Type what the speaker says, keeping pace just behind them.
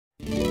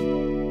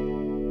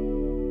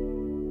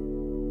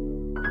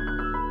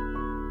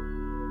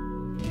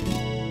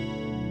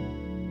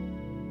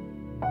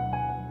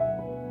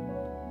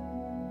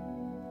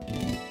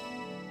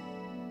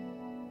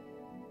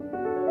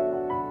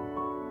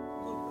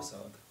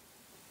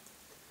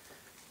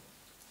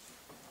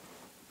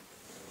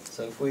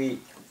So if we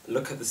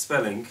look at the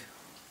spelling,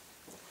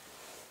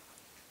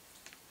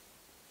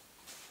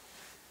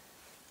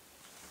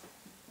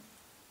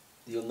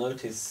 you'll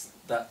notice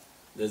that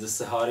there's a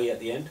Sihari at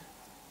the end.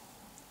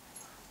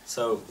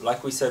 So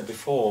like we said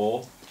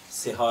before,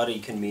 Sihari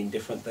can mean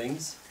different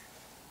things.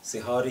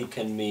 Sihari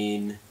can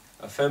mean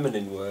a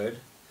feminine word,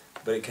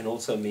 but it can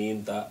also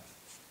mean that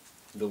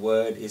the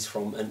word is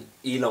from an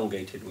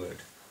elongated word.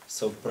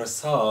 So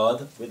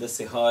Prasaad with a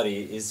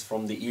Sihari is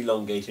from the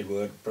elongated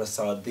word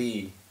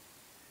Prasadi,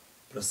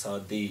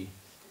 Prasadi,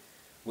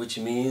 which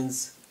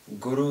means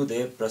Guru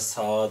de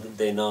Prasad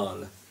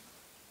Denal,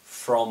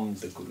 from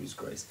the Guru's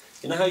grace.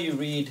 You know how you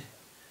read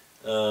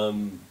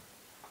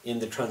in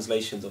the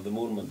translations of the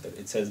Mool Mantar,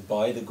 it says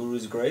by the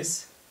Guru's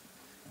grace?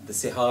 The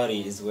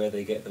Sihari is where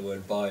they get the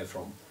word by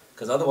from.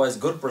 Because otherwise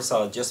Gur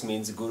Prasad just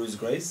means Guru's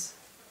grace.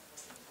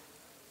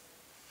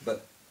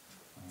 But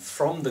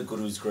from the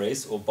Guru's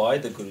grace or by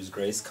the Guru's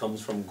grace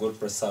comes from Gur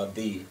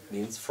Prasadi,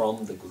 means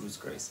from the Guru's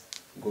grace.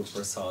 Gur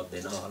Prasad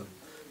Denal,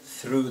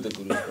 through the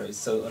Guru's grace.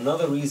 So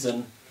another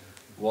reason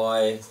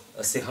why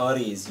a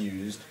Sihari is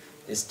used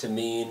is to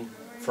mean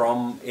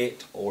from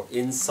it or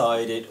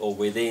inside it or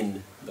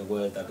within the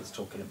word that it's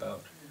talking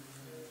about.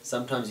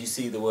 Sometimes you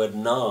see the word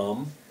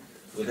Naam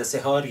with a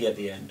Sihari at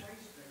the end.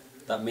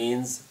 That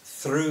means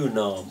through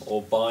Naam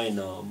or by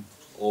Naam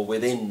or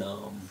within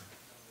Naam.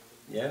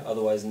 Yeah?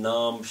 Otherwise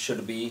Naam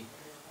should be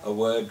a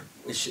word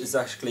which is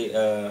actually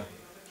a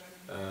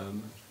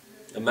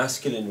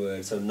masculine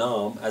word. So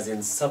Naam, as in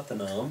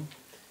Satnam,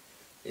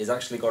 is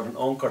actually got an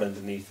onkar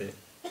underneath it.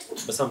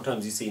 But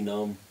sometimes you see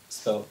Naam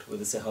spelt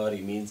with a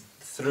Sihari, means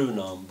through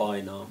Naam, by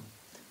Naam,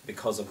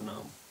 because of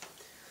Naam.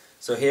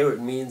 So here it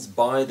means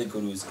by the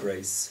Guru's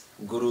grace.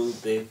 Guru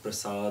de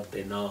Prasad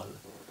Denal.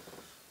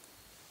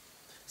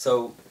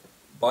 So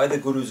by the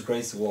Guru's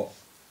grace what?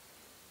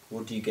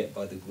 What do you get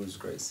by the Guru's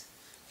grace?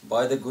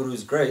 By the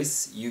Guru's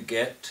grace you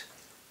get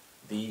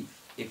the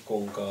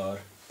Ikonkar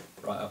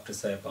right up to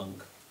Saipang.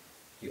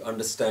 You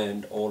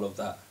understand all of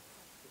that.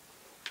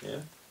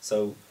 Yeah?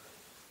 So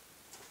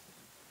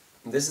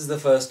this is the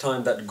first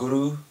time that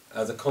Guru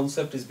as a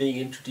concept is being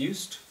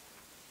introduced.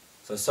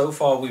 So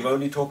far we've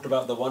only talked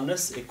about the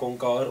oneness,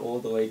 Ikonkar, all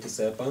the way to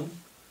Saipang.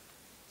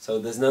 So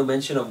there's no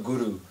mention of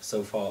Guru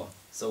so far.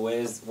 So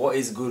what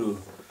is Guru?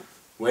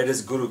 Where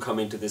does Guru come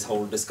into this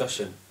whole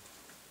discussion?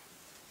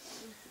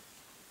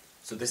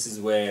 So this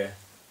is where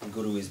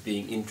Guru is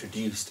being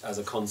introduced as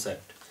a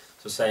concept.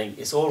 So saying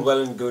it's all well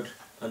and good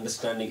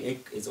understanding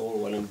Ik, it's all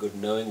well and good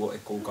knowing what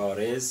Ikonkar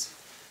is,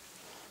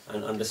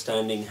 and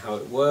understanding how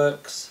it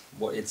works,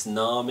 what its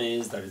Naam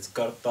is, that it's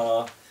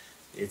Katha,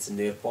 it's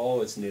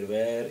Nirpal, it's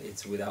Nirvair,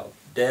 it's without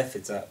death,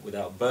 it's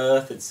without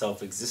birth, it's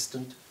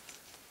self-existent.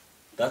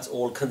 That's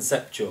all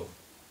conceptual.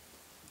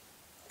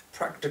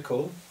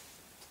 Practical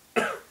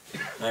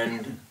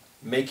and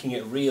making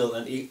it real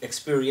and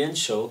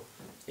experiential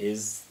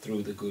is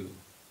through the Guru.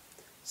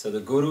 So the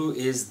Guru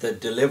is the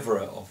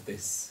deliverer of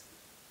this.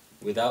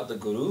 Without the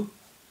Guru,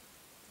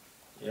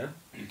 yeah,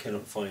 you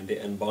cannot find it.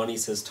 And Bani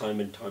says time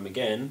and time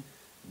again,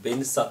 Bin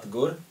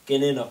Satgur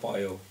Kine na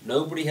payo.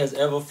 Nobody has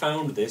ever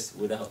found this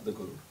without the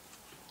Guru.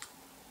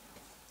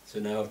 So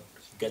now it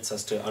gets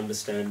us to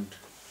understand,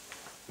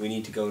 we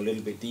need to go a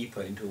little bit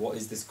deeper into what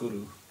is this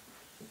Guru.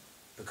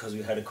 Because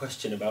we had a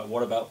question about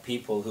what about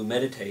people who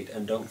meditate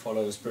and don't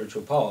follow a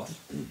spiritual path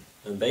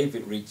and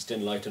they've reached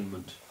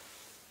enlightenment.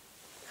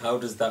 How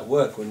does that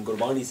work when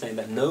Gurbani is saying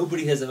that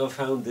nobody has ever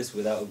found this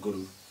without a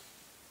Guru?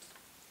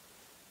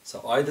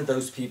 So either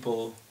those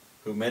people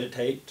who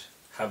meditate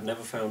have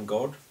never found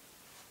God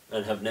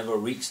and have never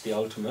reached the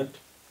ultimate,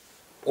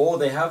 or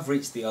they have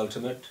reached the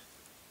ultimate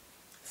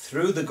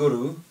through the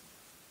Guru,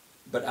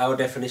 but our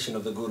definition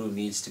of the Guru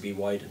needs to be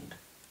widened.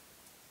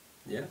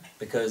 Yeah?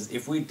 Because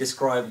if we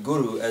describe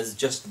Guru as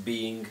just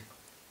being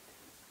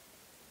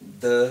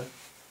the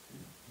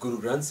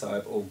Guru Granth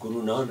Sahib or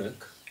Guru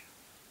Nanak,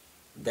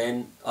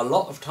 then a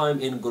lot of time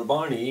in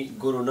Gurbani,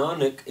 Guru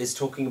Nanak is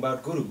talking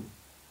about Guru.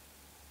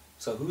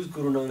 So who's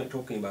Guru Nanak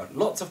talking about?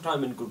 Lots of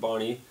time in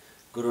Gurbani,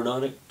 Guru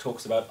Nanak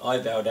talks about, I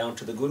bow down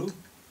to the Guru.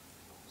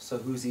 So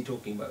who's he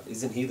talking about?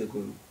 Isn't he the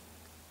Guru?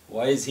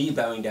 Why is he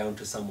bowing down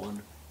to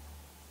someone?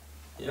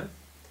 Yeah?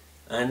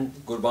 And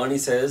Gurbani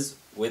says,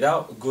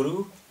 without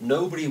Guru,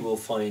 nobody will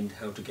find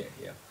how to get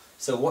here.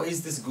 So what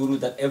is this Guru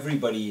that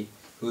everybody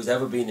who's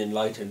ever been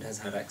enlightened has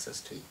had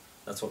access to?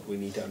 That's what we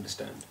need to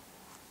understand.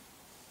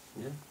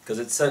 Yeah? Because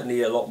it's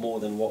certainly a lot more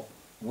than what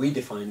we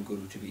define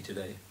Guru to be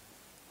today.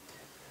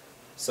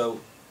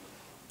 So,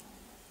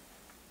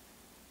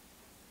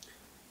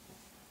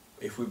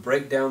 if we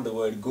break down the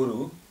word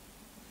Guru,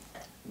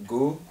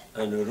 Gu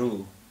and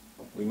Ru,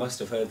 we must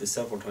have heard this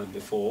several times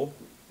before,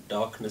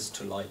 darkness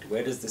to light.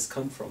 Where does this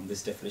come from,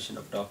 this definition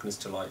of darkness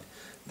to light?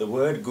 The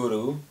word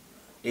Guru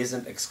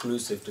isn't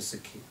exclusive to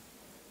Sikh.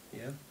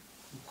 Yeah?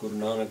 Guru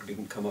Nanak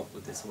didn't come up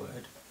with this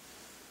word.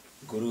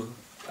 Guru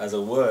as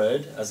a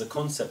word, as a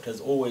concept, has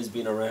always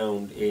been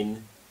around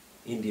in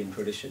Indian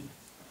tradition.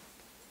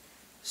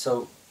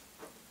 So,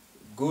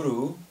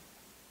 Guru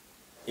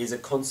is a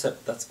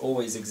concept that's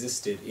always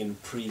existed in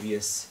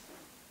previous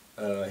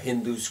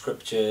Hindu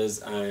scriptures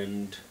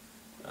and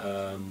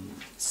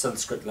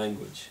Sanskrit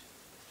language.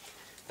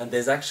 And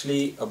there's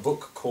actually a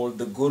book called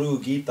the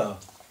Guru Gita.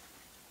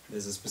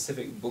 There's a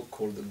specific book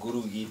called the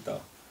Guru Gita.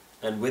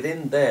 And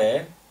within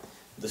there,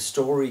 the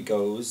story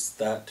goes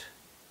that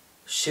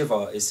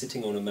Shiva is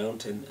sitting on a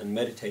mountain and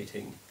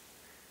meditating.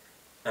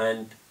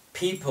 And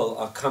people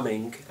are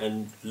coming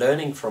and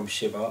learning from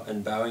Shiva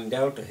and bowing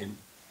down to him.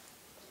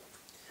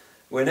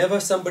 Whenever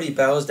somebody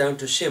bows down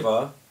to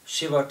Shiva,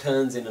 Shiva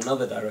turns in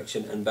another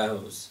direction and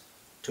bows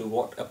to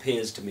what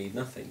appears to mean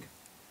nothing.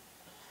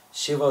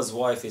 Shiva's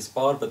wife is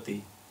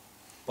Parvati.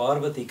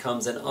 Parvati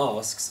comes and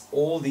asks,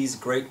 all these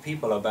great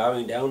people are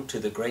bowing down to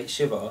the great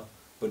Shiva,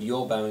 but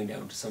you're bowing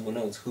down to someone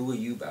else. Who are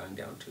you bowing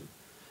down to?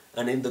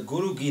 And in the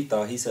Guru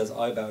Gita, he says,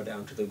 I bow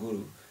down to the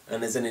Guru.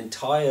 And there's an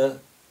entire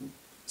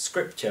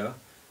scripture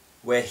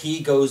where he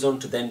goes on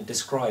to then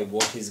describe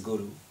what is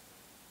Guru.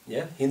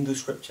 Yeah, Hindu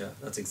scripture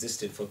that's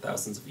existed for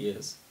thousands of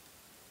years.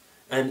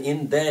 And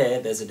in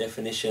there, there's a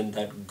definition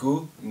that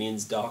Gu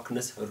means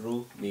darkness,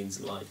 Ru means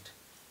light.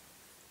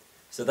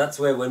 So that's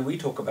where, when we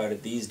talk about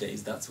it these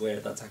days, that's where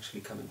that's actually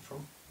coming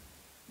from.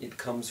 It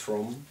comes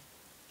from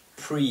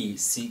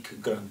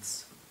pre-Sikh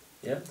Granths.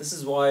 Yeah, this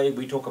is why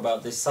we talk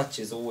about this. Such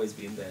has always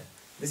been there.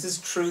 This is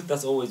truth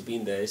that's always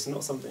been there. It's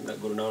not something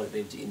that Guru Nanak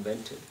Dev Ji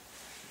invented.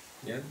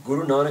 Yeah,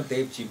 Guru Nanak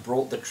Dev Ji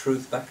brought the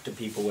truth back to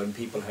people when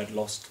people had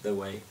lost their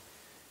way.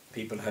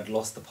 People had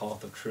lost the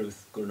path of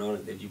truth. Guru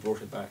Nanak Dev Ji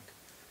brought it back.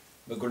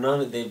 But Guru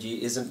Nanak Dev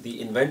Ji isn't the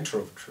inventor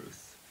of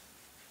truth.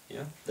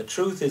 Yeah, the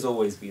truth has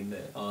always been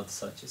there.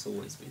 Such has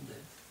always been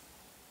there.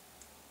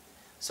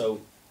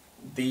 So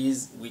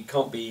we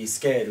can't be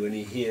scared when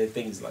you hear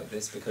things like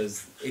this,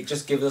 because it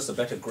just gives us a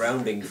better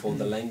grounding for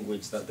the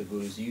language that the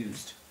Gurus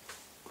used.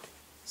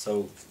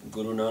 So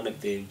Guru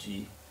Nanak Dev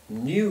Ji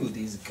knew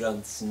these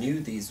granths, knew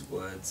these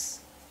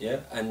words,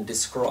 yeah, and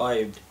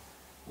described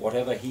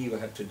whatever he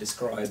had to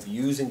describe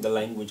using the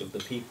language of the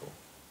people.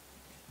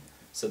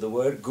 So the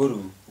word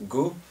Guru,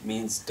 Gu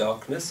means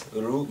darkness,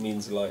 Ru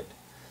means light.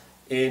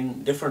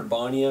 In different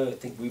Baniya, I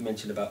think we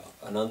mentioned about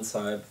Anand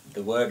Sahib,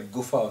 the word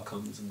Gufa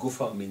comes.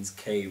 Gufa means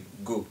cave,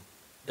 Gu,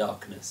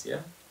 darkness,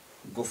 yeah?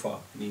 Gufa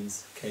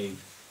means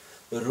cave.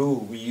 Ru,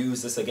 we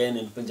use this again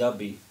in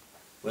Punjabi.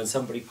 When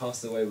somebody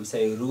passes away, we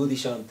say Ru di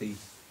Shanti.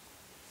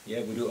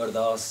 Yeah, we do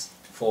ardas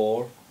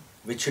for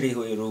vichdi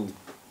hui Ru.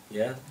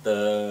 Yeah,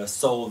 the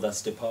soul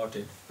that's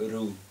departed.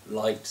 Ru,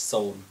 light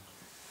soul.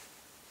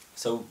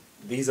 So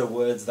these are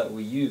words that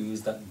we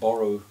use that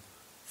borrow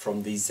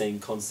from these same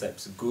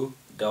concepts. Gu,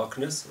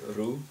 darkness,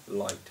 Ru,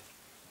 light.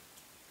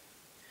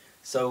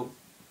 So,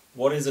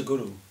 what is a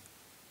Guru?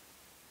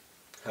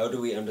 How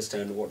do we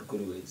understand what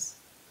Guru is?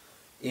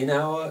 In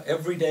our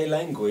everyday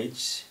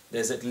language,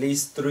 there's at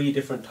least 3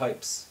 different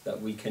types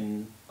that we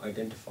can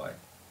identify.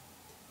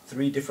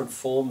 3 different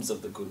forms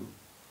of the Guru.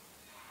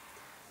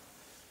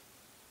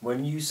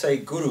 When you say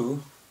Guru,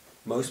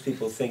 most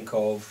people think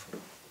of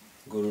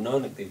Guru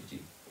Nanak Dev Ji,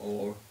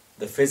 or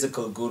the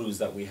physical Gurus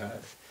that we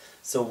had.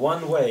 So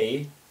one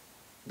way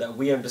that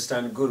we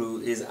understand Guru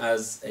is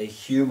as a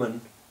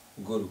human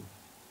Guru,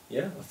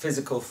 yeah, a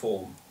physical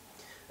form.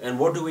 And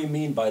what do we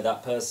mean by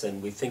that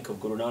person? We think of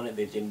Guru Nanak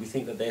Dev Ji and we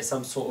think that they're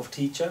some sort of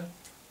teacher,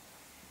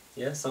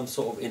 yeah, some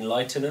sort of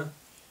enlightener,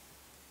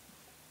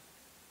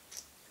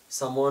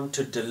 someone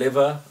to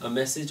deliver a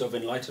message of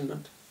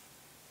enlightenment.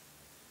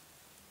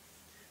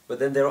 But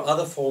then there are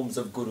other forms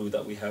of Guru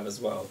that we have as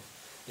well.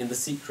 In the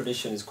Sikh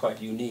tradition is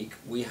quite unique.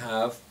 We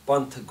have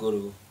Panth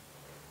Guru,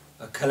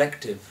 a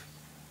collective.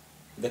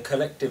 The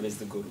collective is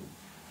the Guru.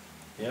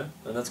 Yeah?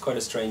 And that's quite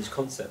a strange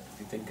concept if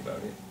you think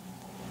about it.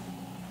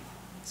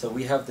 So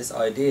we have this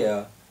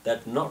idea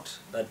that not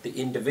that the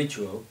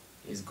individual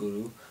is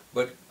Guru,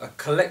 but a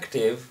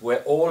collective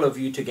where all of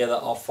you together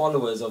are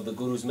followers of the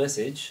Guru's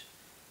message,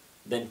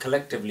 then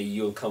collectively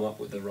you'll come up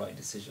with the right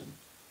decision.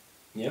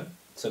 Yeah?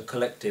 So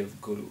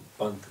collective Guru,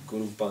 Panth,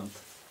 Guru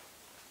Panth.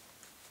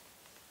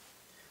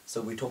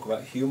 So we talk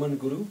about human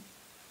Guru,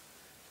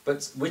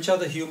 but which are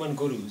the human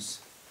Gurus?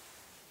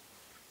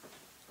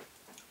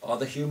 Are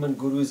the human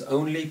Gurus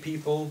only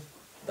people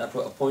that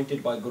were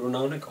appointed by Guru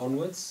Nanak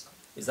onwards?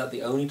 Is that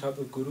the only type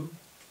of Guru?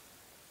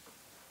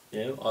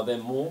 Yeah, are there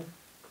more?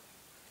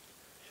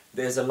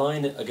 There's a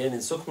line again in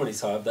Sukhmani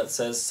Sahib that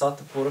says,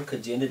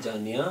 Satpurkh jin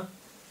janya,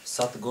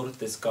 Satgur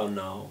tiska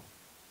nao.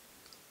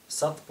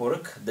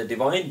 Satpurkh, the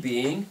divine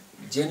being,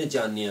 jin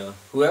janya.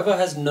 Whoever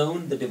has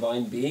known the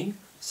divine being,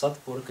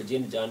 Satpurkh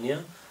jin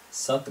janya,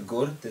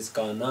 Satgur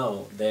tiska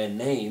nao. Their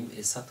name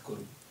is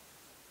Satguru.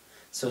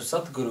 So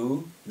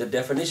Satguru, the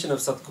definition of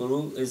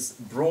Satguru is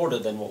broader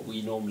than what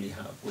we normally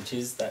have, which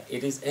is that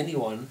it is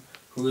anyone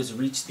who has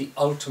reached the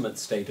ultimate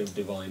state of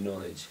divine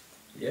knowledge,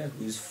 yeah,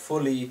 who's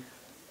fully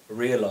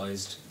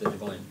realized the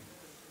divine.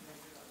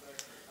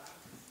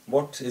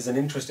 What is an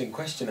interesting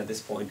question at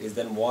this point is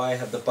then why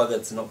have the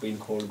Bhagats not been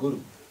called Guru?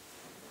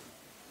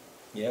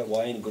 Yeah,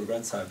 why in Guru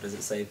Granth Sahib does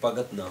it say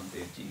Bhagat Naam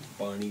Dev Ji,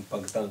 Bani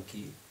Bhagatan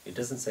Ki? It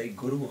doesn't say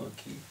Guru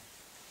Ki.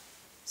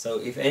 So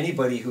if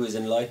anybody who is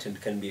enlightened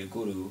can be a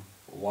guru,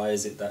 why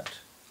is it that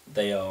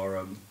they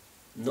are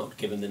not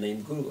given the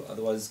name guru?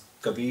 Otherwise,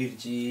 Kabir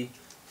ji,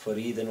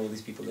 Farid and all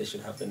these people, they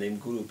should have the name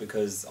guru,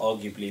 because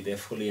arguably they're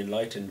fully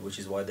enlightened, which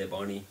is why their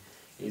Bani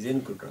is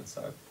in Guru Granth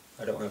Sahib.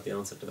 I don't have the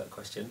answer to that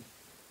question,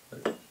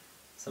 but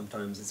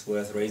sometimes it's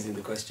worth raising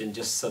the question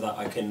just so that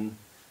I can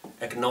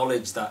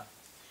acknowledge that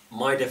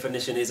my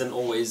definition isn't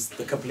always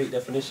the complete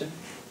definition.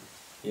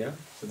 Yeah?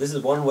 So this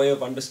is one way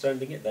of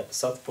understanding it, that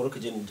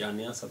Satpurukh Jin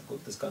Janya Satgur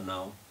Tiska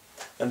Naam.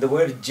 And the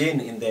word jinn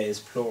in there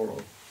is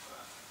plural.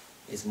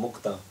 It's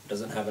mukta,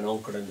 doesn't have an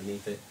ankar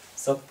underneath it.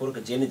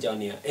 Satpurukh Jin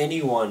Janya.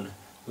 Anyone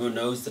who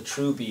knows the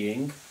true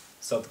being,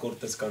 Satgur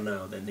Tiska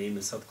Naam, their name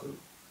is Satguru.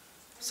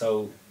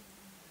 So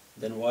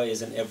then why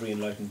isn't every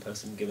enlightened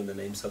person given the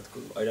name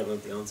Satguru? I don't know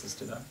the answers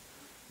to that.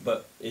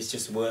 But it's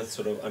just worth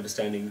sort of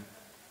understanding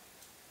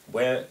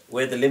where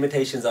the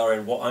limitations are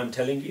in what I'm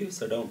telling you,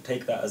 so don't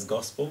take that as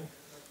gospel.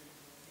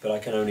 But I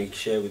can only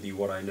share with you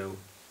what I know.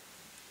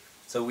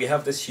 So we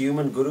have this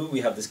human guru,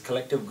 we have this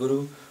collective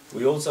guru,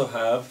 we also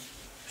have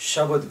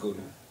Shabad Guru,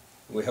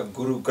 we have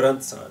Guru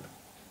Granth Sahib.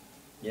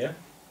 Yeah?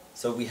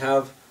 So we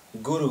have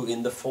guru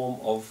in the form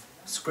of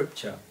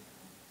scripture.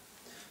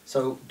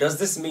 So does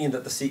this mean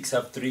that the Sikhs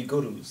have 3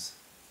 gurus?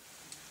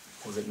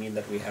 Does it mean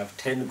that we have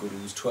 10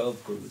 gurus,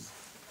 12 gurus?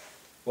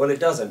 Well,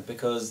 it doesn't,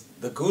 because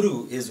the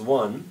guru is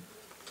one,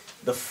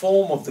 the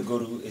form of the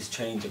guru is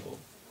changeable.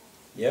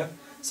 Yeah?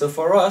 So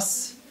for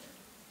us,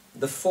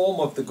 the form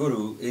of the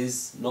guru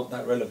is not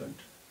that relevant,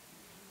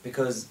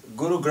 because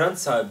Guru Granth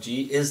Sahib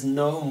Ji is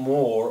no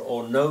more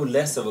or no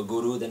less of a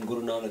guru than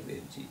Guru Nanak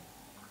Dev Ji.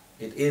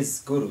 It is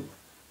guru.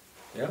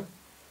 Yeah?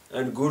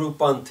 And Guru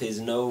Panth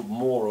is no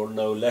more or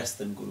no less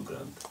than Guru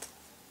Granth,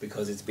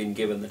 because it's been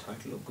given the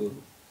title of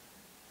guru.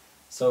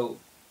 So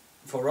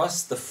for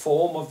us, the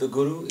form of the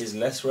guru is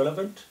less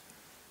relevant.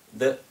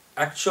 The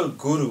actual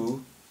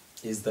guru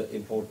is the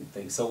important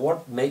thing. So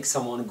what makes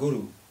someone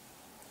guru?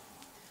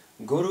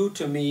 Guru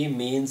to me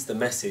means the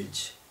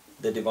message,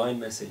 the divine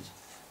message.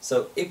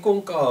 So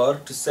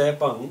Ikonkar to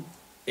Sepang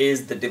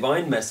is the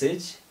divine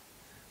message.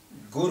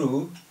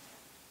 Ikonkar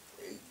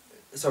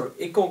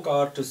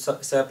to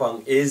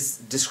Sepang is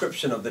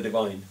description of the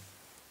divine.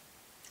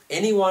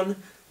 Anyone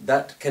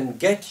that can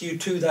get you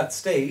to that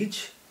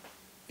stage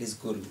is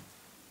guru.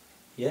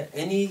 Yeah?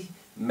 Any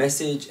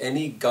message,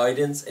 any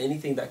guidance,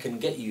 anything that can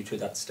get you to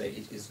that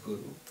stage is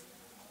guru.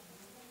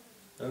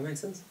 Does that make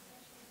sense?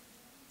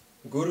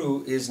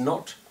 Guru is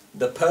not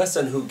the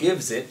person who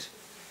gives it,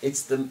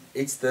 it's the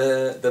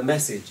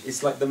message.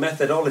 It's like the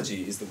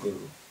methodology is the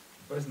guru.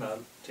 Isn't that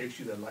takes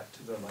you to the light?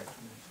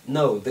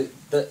 No,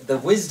 the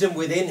wisdom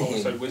within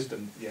him. So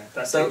wisdom, yeah.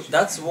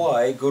 That's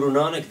why Guru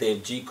Nanak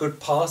Dev Ji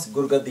could pass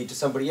Gurgadi to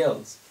somebody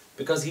else.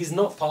 Because he's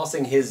not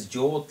passing his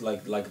jot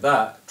like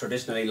that,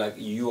 traditionally, like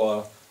you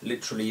are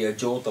literally a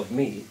jot of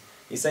me.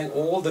 He's saying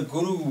all the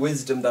guru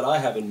wisdom that I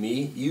have in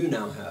me, you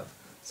now have.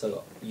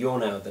 So you're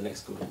now the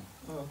next guru.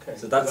 Oh, okay.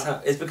 So that's how,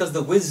 it's because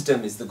the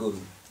wisdom is the guru.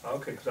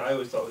 Okay, because I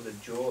always thought it was a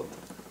jot.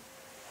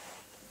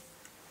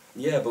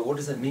 Yeah, but what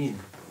does that mean?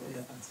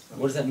 Yeah,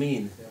 what does that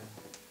mean? Yeah.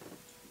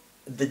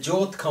 The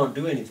jot can't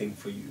do anything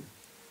for you.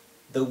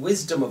 The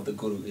wisdom of the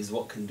guru is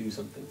what can do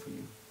something for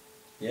you.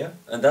 Yeah?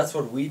 And that's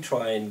what we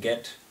try and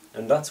get.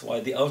 And that's why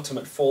the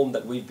ultimate form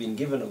that we've been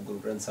given of Guru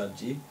Granth Sahib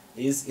Ji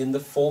is in the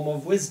form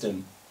of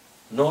wisdom,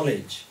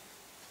 knowledge.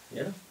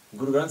 Yeah?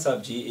 Guru Granth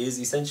Sahib Ji is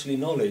essentially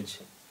knowledge.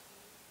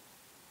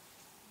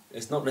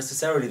 It's not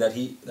necessarily that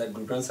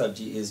Guru Granth Sahib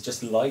Ji is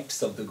just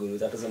lights of the Guru.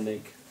 That doesn't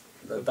make,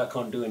 that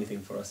can't do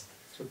anything for us.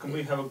 So can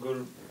we have a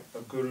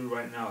guru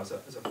right now as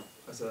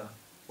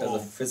a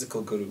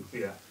physical guru?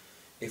 Yeah.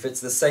 If it's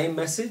the same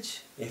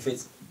message, if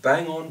it's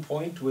bang on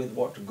point with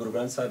what Guru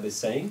Granth Sahib is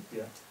saying,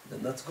 yeah,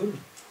 then that's guru.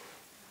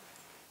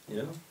 You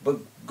know, but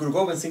Guru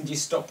Gobind Singh Ji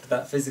stopped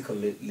that physical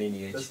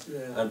lineage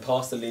and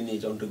passed the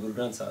lineage on to Guru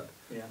Granth Sahib.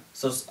 Yeah.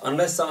 So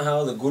unless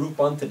somehow the Guru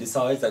Panth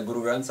decides that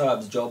Guru Granth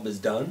Sahib's job is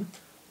done,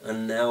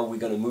 and now we're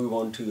going to move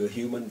on to a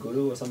human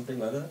guru or something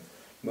like that,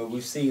 but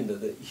we've seen that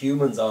the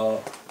humans are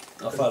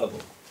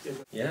fallible.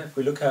 Yeah, if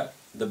we look at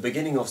the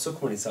beginning of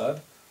Sukhmani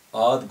Sahib,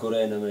 Ad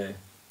Gure Name,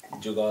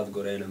 Jugad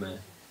Gure Name.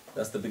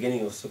 That's the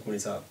beginning of Sukhmani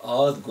Sahib.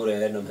 Ad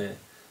Gure Name.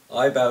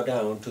 I bow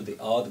down to the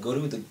Ad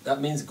Guru. That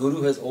means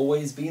Guru has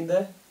always been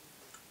there.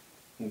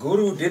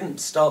 Guru didn't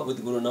start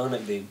with Guru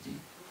Nanak Dev Ji.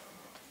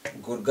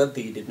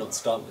 Gurgati did not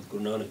start with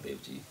Guru Nanak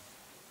Dev Ji.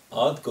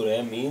 Ad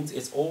Gure means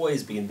it's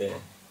always been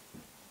there.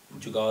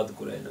 Jugad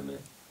Gure Name.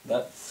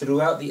 That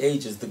throughout the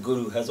ages the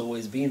Guru has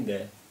always been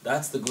there.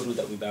 That's the Guru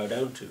that we bow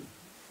down to.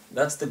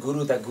 That's the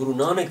Guru that Guru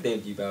Nanak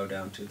Dev Ji bow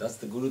down to. That's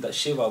the Guru that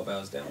Shiva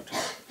bows down to.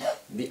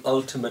 The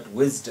ultimate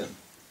wisdom.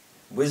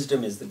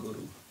 Wisdom is the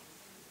Guru.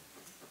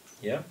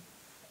 Yeah?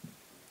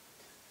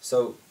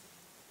 So,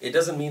 it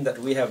doesn't mean that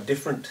we have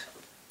different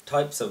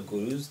types of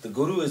Gurus. The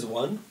Guru is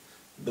one.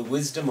 The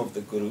wisdom of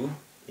the Guru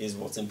is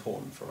what's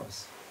important for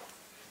us.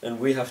 And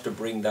we have to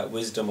bring that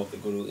wisdom of the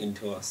Guru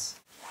into us.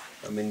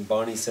 I mean,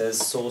 Bani says,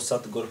 So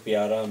Satgur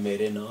Pyara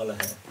Mere Naal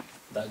Hai.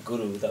 that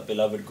Guru, that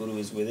beloved Guru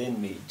is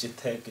within me.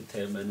 Jithe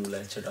kithe mainu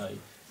le chadai.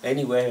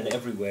 Anywhere and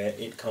everywhere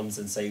it comes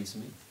and saves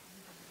me.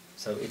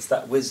 So it's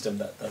that wisdom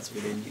that's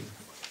within you.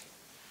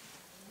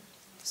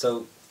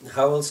 So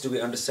how else do we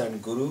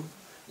understand Guru?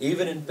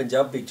 Even in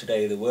Punjabi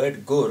today, the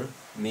word Gur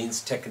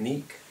means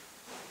technique.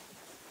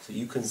 So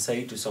you can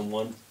say to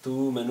someone,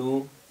 Tu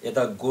manu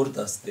eda gur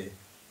das de.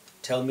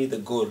 Tell me the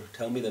Gur,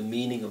 tell me the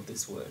meaning of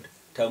this word.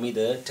 Tell me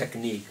the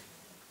technique.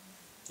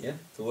 Yeah?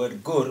 The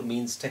word Gur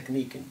means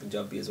technique in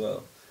Punjabi as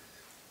well.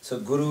 So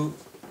Guru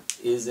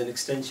is an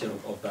extension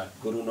of that.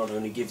 Guru not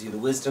only gives you the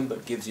wisdom,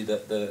 but gives you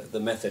the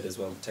method as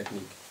well, the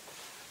technique.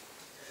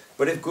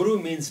 But if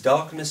Guru means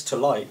darkness to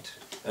light,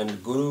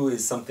 and Guru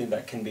is something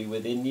that can be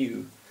within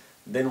you,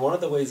 then one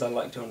of the ways I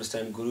like to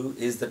understand Guru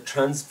is the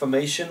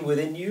transformation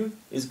within you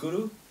is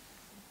Guru.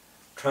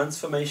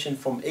 Transformation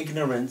from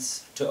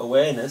ignorance to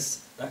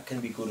awareness, that can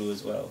be Guru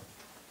as well.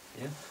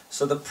 Yeah?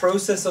 So the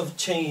process of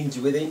change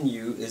within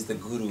you is the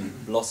Guru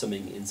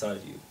blossoming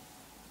inside you.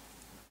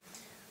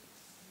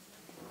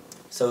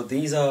 So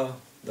these are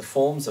the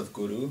forms of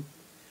Guru.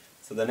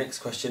 So the next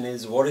question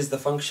is, what is the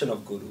function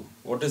of Guru?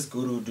 What does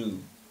Guru do?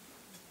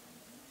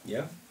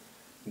 Yeah?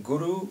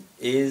 Guru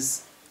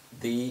is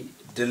the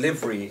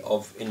delivery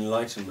of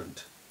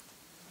enlightenment.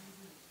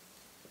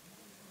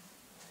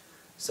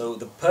 So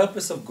the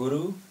purpose of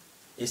Guru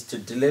is to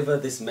deliver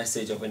this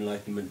message of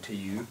enlightenment to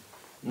you,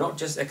 not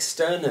just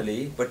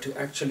externally, but to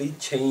actually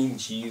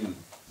change you.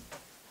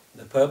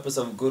 The purpose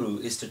of Guru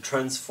is to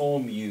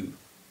transform you.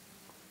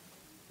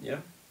 Yeah?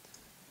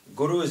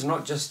 Guru is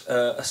not just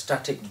a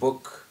static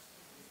book.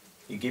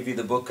 You give you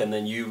the book and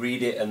then you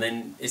read it and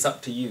then it's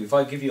up to you. If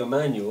I give you a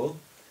manual,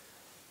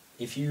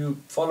 if you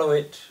follow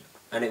it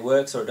and it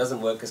works or it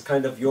doesn't work, it's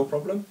kind of your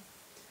problem.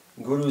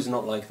 Guru is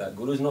not like that.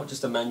 Guru is not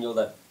just a manual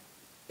that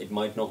it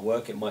might not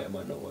work, it might or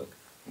might not work.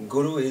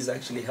 Guru is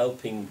actually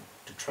helping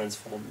to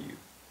transform you.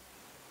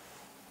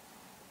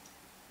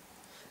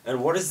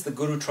 And what is the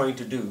Guru trying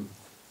to do?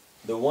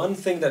 The one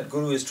thing that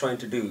Guru is trying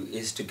to do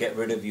is to get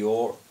rid of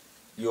your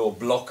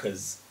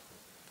blockers.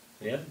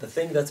 Yeah? The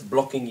thing that's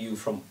blocking you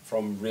from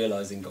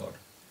realizing God.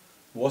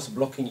 What's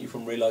blocking you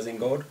from realizing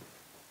God?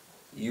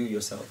 You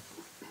yourself.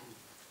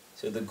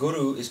 So the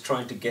Guru is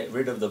trying to get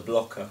rid of the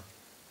blocker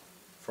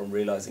from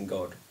realizing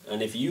God.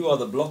 And if you are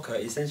the blocker,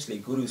 essentially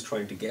Guru is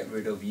trying to get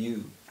rid of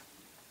you.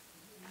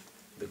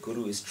 The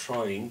Guru is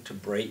trying to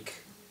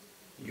break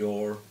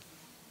your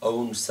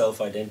own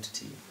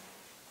self-identity.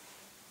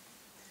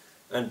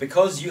 And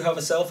because you have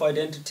a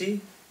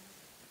self-identity,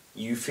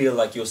 you feel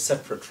like you're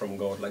separate from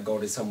God, like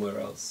God is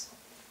somewhere else.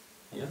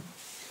 Yeah?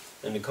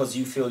 And because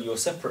you feel you're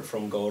separate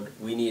from God,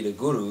 we need a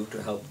Guru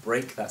to help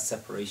break that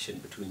separation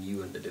between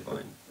you and the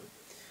divine.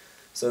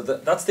 So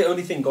that's the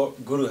only thing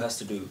Guru has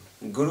to do.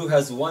 Guru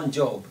has one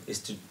job, is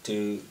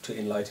to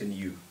enlighten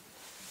you.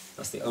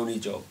 That's the only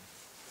job.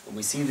 And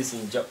we see this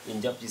in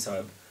Japji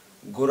Sahib.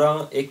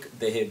 Gura ek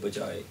dehe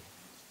bajaye.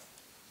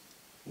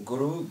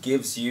 Guru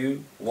gives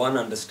you one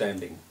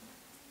understanding.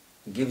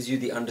 Gives you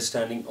the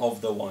understanding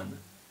of the one.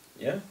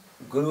 Yeah?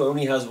 Guru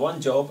only has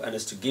one job and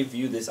is to give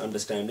you this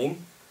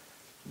understanding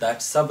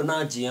that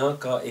sabna jiyan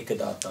ka ek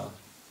data.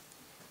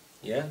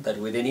 Yeah, that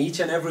within each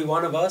and every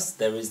one of us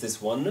there is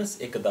this oneness,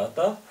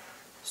 ekadata,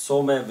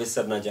 so main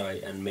visar na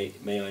jaye, and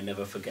may I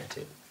never forget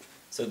it.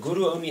 So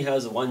Guru only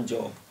has one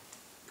job,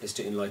 is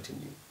to enlighten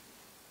you.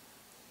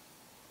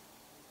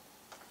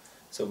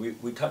 So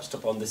we touched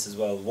upon this as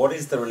well. What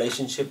is the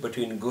relationship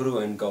between Guru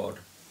and God?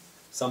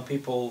 Some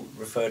people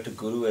refer to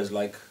Guru as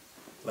like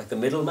the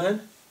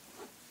middleman.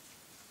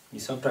 You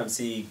sometimes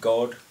see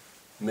God,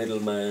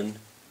 middleman,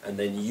 and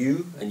then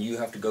you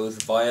have to go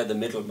via the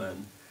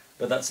middleman.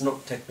 But that's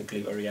not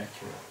technically very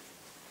accurate,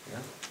 yeah?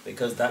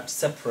 Because that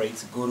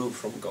separates Guru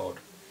from God.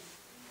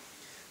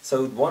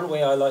 So one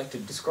way I like to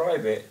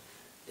describe it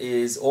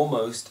is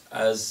almost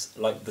as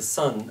like the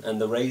sun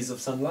and the rays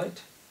of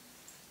sunlight.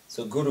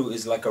 So Guru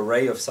is like a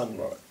ray of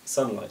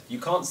sunlight. You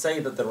can't say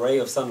that the ray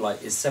of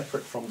sunlight is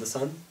separate from the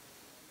sun.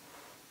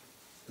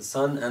 The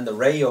sun and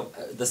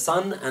the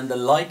sun and the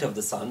light of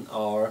the sun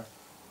are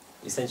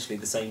essentially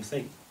the same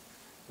thing.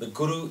 The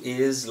Guru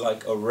is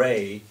like a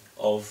ray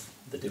of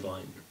the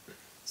divine.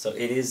 So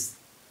it is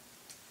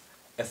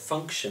a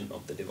function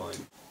of the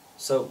divine.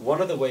 So one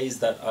of the ways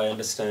that I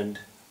understand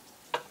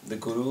the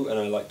Guru, and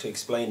I like to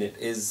explain it,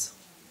 is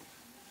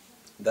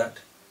that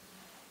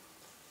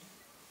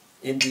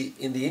in the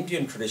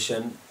Indian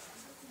tradition,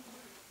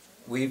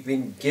 we've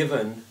been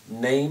given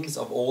names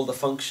of all the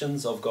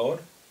functions of God,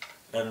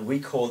 and we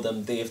call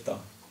them Devta.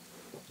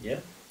 Yeah?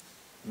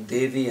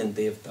 Devi and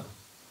Devta.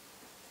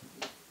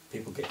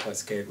 People get quite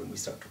scared when we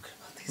start talking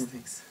about these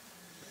things.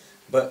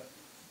 But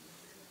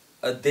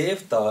a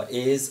Devta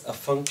is a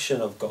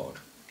function of God.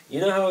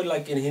 You know how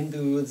like in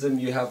Hinduism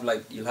you'll have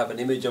an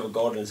image of a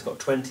God and it's got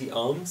 20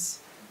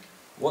 arms?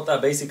 What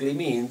that basically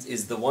means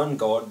is the one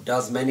God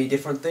does many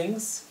different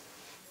things.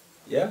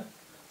 Yeah?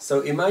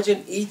 So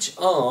imagine each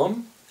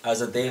arm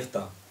as a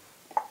Devta.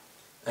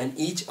 And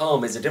each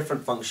arm is a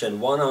different function.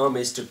 One arm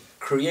is to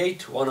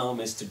create, one arm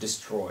is to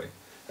destroy.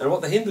 And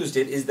what the Hindus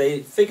did is they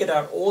figured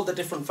out all the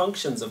different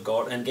functions of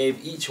God and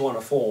gave each one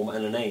a form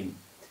and a name.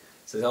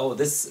 So, oh,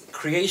 this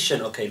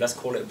creation, okay, let's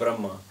call it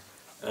Brahma,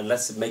 and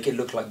let's make it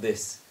look like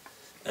this.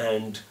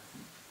 And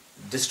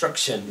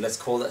destruction, let's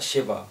call that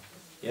Shiva.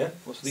 Yeah?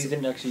 Well, so these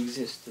didn't actually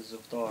exist as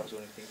avatars or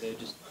anything, they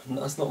just...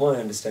 That's not my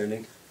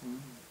understanding,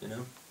 you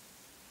know.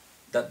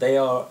 That they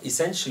are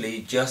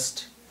essentially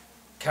just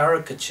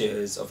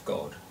caricatures of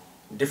God,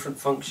 different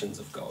functions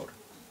of God.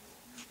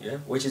 Yeah?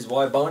 Which is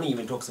why Bani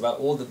even talks about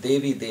all the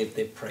Devi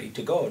they pray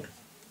to God.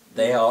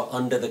 They are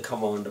under the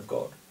command of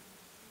God.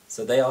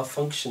 So they are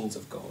functions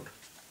of God.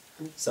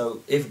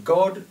 So if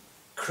God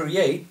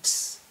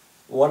creates,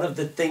 one of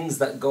the things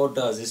that God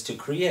does is to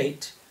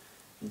create.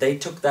 They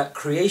took that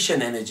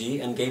creation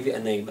energy and gave it a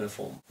name and a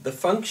form. The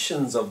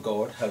functions of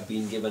God have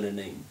been given a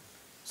name.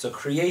 So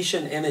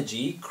creation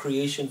energy,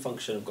 creation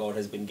function of God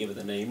has been given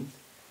the name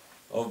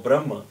of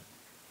Brahma.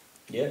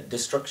 Yeah,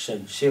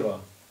 destruction,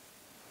 Shiva.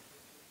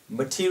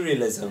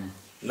 Materialism,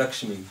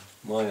 Lakshmi,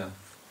 Maya.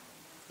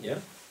 Yeah,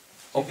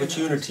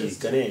 opportunity,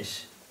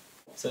 Ganesh.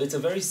 So it's a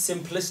very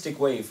simplistic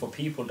way for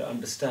people to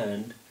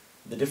understand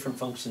the different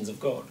functions of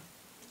God.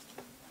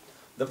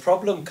 The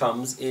problem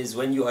comes is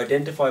when you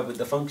identify with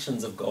the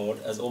functions of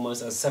God as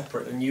almost as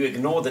separate and you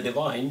ignore the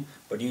divine,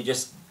 but you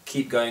just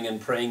keep going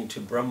and praying to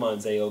Brahma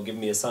and say, oh, give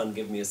me a son,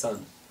 give me a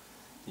son.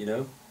 You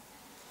know?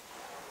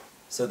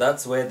 So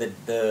that's where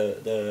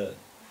the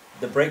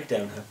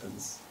breakdown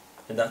happens.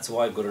 And that's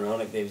why Guru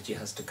Nanak Dev Ji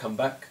has to come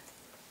back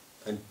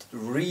and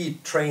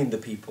retrain the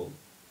people.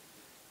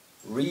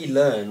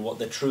 Relearn what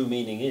the true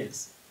meaning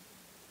is.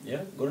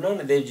 Yeah? Guru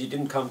Nanak Dev Ji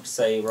didn't come to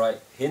say, right,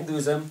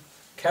 Hinduism,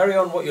 carry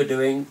on what you're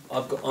doing,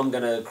 I'm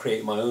going to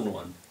create my own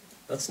one.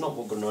 That's not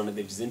what Guru Nanak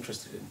Dev Ji is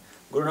interested in.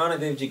 Guru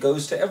Nanak Dev Ji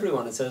goes to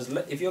everyone and says,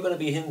 if you're going to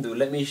be Hindu,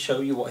 let me show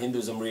you what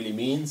Hinduism really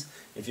means.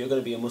 If you're going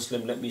to be a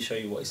Muslim, let me show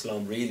you what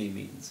Islam really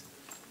means.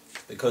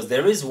 Because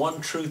there is one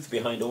truth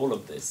behind all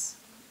of this.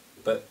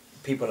 But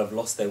people have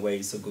lost their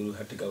ways, so Guru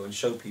had to go and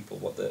show people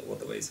what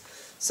the ways.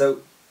 So,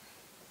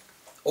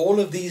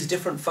 all of these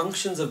different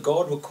functions of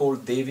God were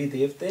called Devi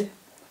Devte.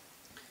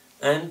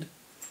 And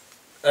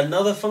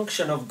another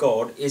function of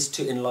God is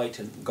to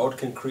enlighten. God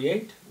can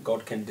create,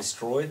 God can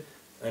destroy,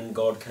 and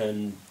God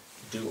can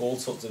do all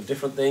sorts of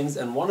different things.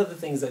 And one of the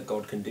things that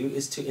God can do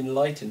is to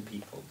enlighten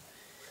people.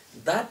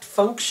 That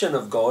function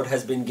of God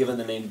has been given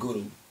the name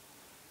Guru.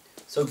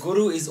 So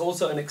Guru is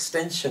also an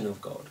extension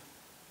of God.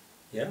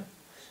 Yeah?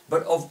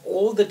 But of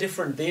all the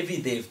different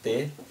Devi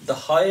Devte, the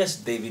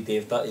highest Devi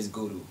Devta is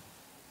Guru.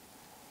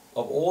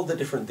 Of all the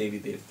different Devi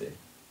Devte.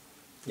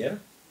 Yeah?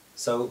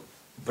 So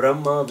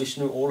Brahma,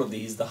 Vishnu, all of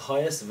these, the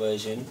highest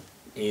version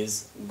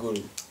is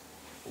Guru.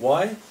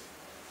 Why?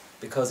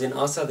 Because in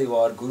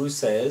Asadivar, Guru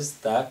says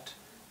that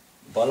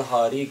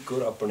Balhari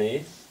Gur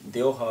Apne,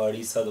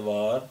 Deohari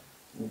Sadvar,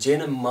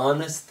 Jin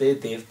Manas Te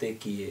Devte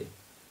Kiye.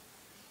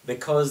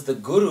 Because the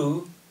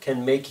Guru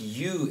can make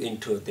you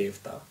into a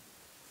Devta.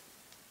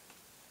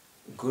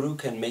 Guru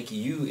can make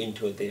you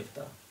into a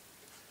Devta.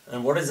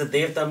 And what does a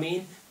Devta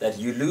mean? That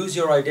you lose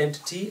your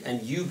identity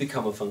and you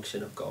become a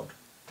function of God.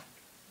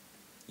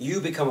 You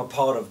become a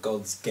part of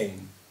God's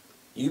game.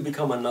 You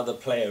become another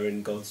player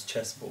in God's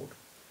chessboard.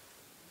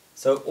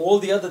 So all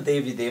the other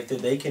Devi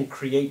Devta, they can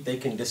create, they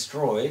can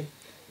destroy,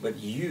 but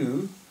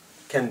you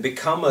can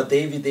become a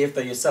Devi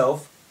Devta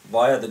yourself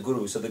via the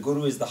Guru. So the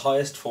Guru is the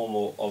highest form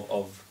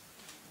of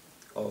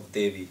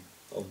Devi,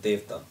 of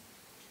Devta.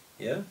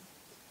 Yeah?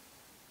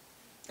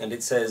 And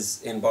it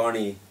says in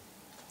Bani,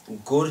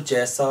 Gur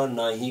Jaisa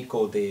Nahi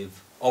Ko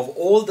Dev. Of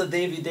all the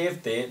Devi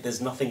Devte,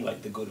 there's nothing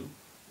like the Guru.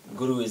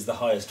 Guru is the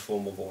highest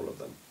form of all of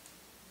them.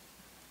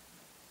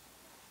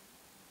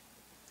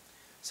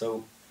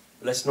 So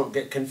let's not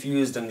get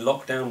confused and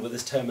locked down with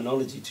this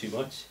terminology too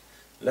much.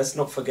 Let's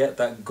not forget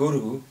that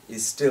Guru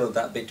is still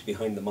that bit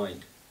behind the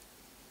mind.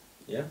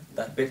 Yeah?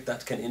 That bit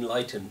that can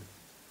enlighten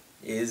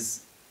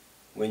is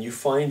when you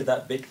find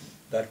that bit,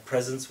 that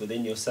presence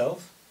within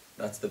yourself,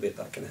 that's the bit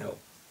that can help.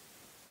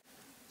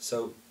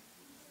 So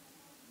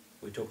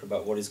we talked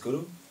about what is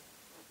Guru.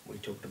 We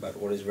talked about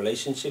what is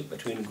relationship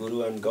between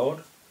Guru and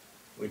God.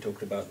 We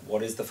talked about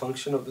what is the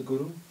function of the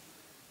Guru.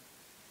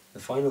 The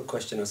final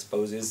question, I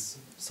suppose, is,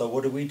 so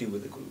what do we do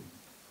with the Guru?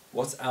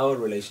 What's our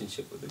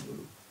relationship with the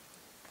Guru?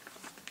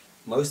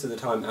 Most of the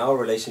time, our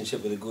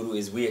relationship with the Guru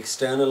is we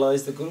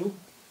externalize the Guru.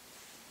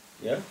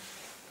 Yeah?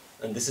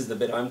 And this is the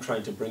bit I'm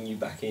trying to bring you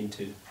back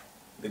into.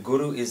 The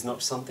Guru is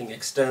not something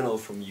external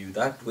from you.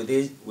 That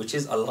which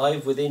is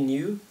alive within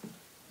you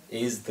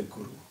is the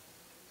Guru.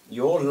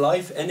 Your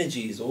life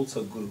energy is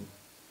also Guru.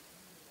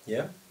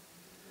 Yeah?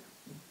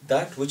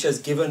 That which has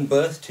given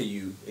birth to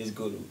you is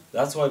Guru.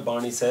 That's why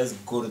Bani says,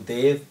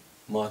 Gurdev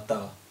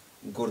Mata,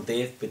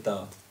 Gurdev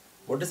Pita.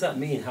 What does that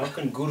mean? How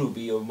can Guru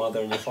be your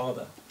mother and your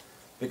father?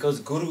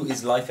 Because Guru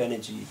is life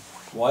energy.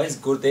 Why is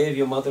Gurdev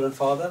your mother and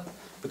father?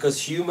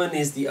 Because human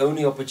is the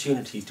only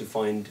opportunity to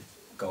find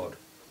God.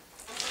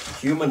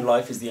 Human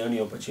life is the only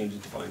opportunity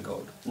to find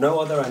God. No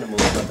other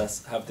animals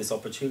have this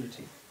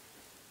opportunity.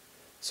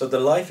 So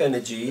the life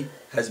energy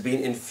has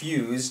been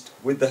infused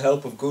with the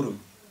help of Guru.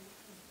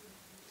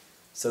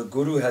 So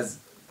Guru has,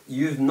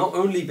 you've not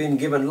only been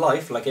given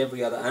life like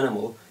every other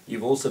animal,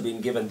 you've also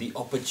been given the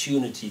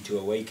opportunity to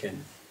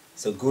awaken.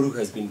 So Guru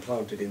has been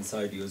planted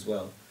inside you as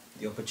well.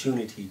 The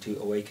opportunity to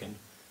awaken,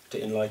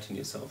 to enlighten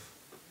yourself.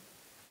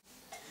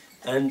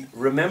 And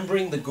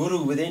remembering the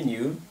Guru within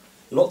you,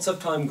 lots of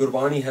time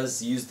Gurbani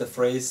has used the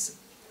phrase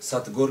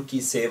Satgur ki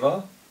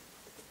seva,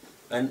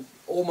 and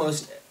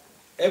almost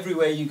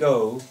everywhere you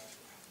go,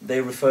 they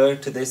refer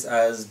to this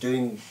as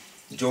doing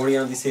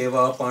Jodiyan di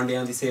seva,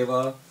 Pandyan di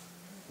seva,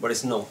 but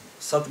it's not.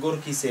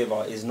 Satgur ki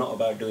seva is not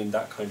about doing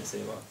that kind of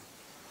seva.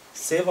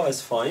 Seva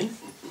is fine,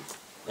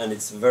 and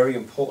it's a very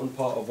important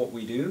part of what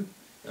we do,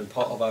 and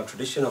part of our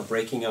tradition of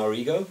breaking our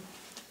ego.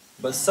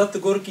 But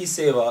Satgur ki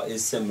seva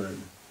is Simran.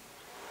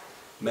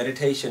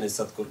 Meditation is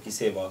Satgur ki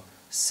seva.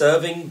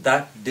 Serving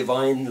that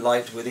divine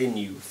light within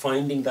you,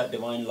 finding that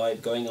divine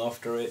light, going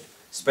after it,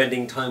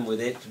 spending time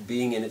with it,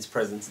 being in its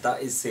presence,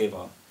 that is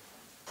seva.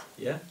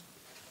 Yeah?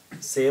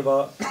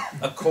 Seva,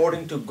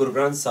 according to Guru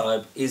Granth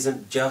Sahib,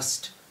 isn't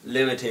just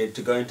limited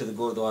to going to the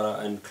Gurdwara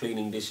and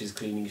cleaning dishes,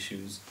 cleaning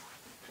shoes.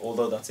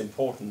 Although that's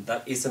important,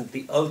 that isn't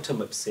the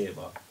ultimate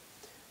seva.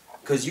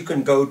 Because you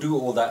can go do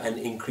all that and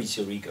increase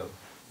your ego.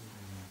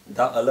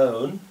 That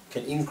alone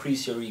can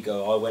increase your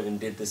ego. I went and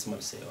did this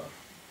much seva.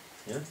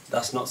 Yeah?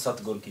 That's not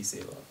Satgur ki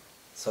seva.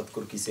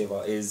 Satgur ki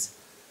seva is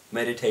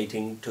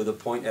meditating to the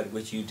point at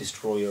which you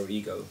destroy your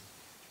ego.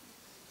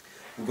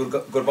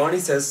 Gurbani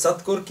says,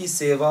 Satgur ki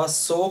seva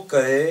so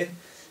kare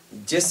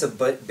jis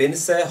bin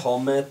se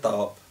home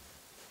taap.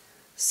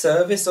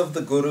 Service of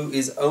the Guru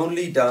is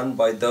only done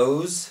by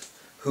those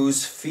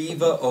whose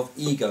fever of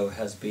ego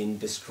has been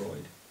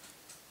destroyed.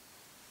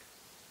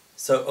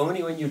 So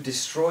only when you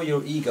destroy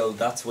your ego,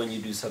 that's when you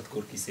do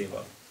Satgur ki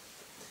seva.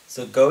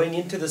 So going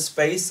into the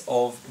space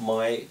of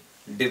my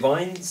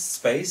divine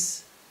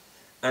space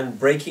and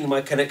breaking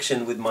my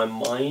connection with my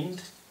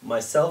mind, my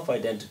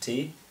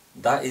self-identity,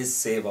 that is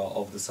seva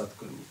of the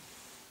Satguru.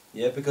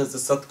 Yeah, because the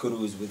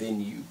Satguru is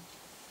within you.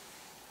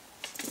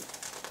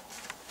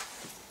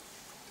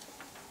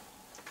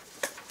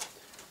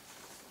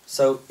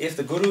 So if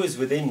the Guru is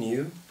within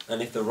you,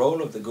 and if the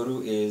role of the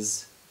Guru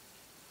is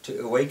to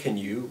awaken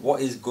you,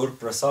 what is Gur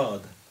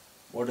Prasaad?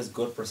 What does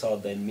Gur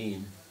Prasaad then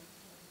mean?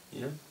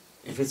 Yeah?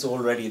 If it's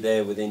already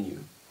there within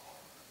you.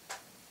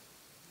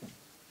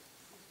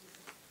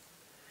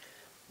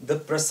 The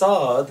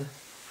Prasaad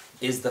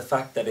is the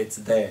fact that it's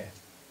there.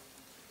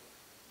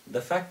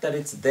 The fact that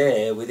it's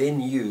there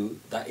within you,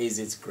 that is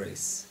its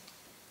grace.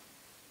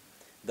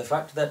 The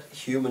fact that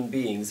human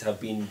beings have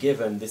been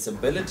given this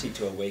ability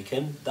to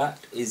awaken, that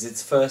is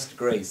its first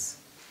grace.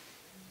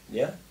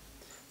 Yeah?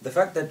 The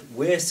fact that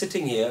we're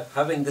sitting here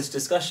having this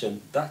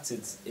discussion, that's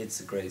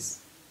its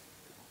grace.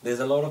 There's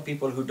a lot of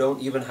people who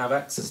don't even have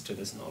access to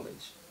this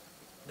knowledge.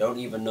 Don't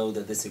even know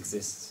that this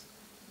exists.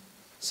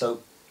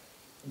 So,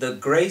 the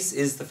grace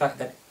is the fact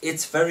that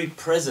its very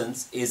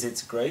presence is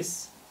its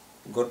grace.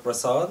 Gur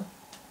Prasad.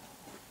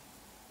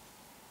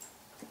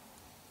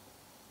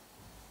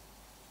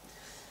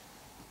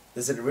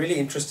 There's a really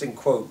interesting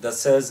quote that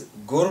says,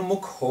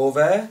 Gurmukh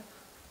hove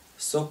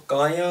so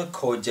kaya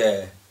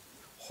khoje,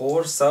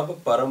 hor sab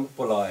param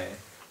pulaye.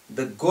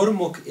 The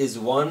Gurmukh is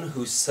one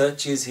who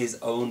searches his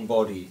own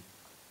body.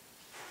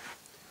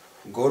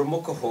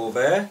 Gurmukh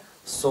hove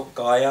so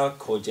kaya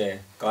khoje.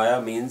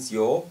 Kaya means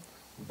your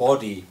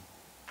body.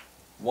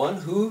 One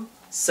who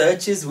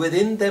searches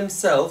within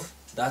themselves,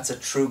 that's a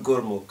true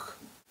Gurmukh.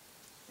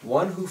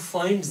 One who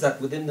finds that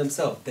within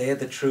themselves, they're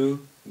the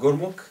true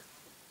Gurmukh.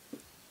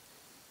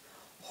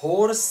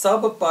 Hor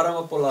sab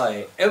parama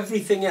pulaye.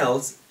 Everything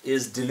else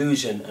is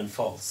delusion and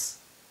false.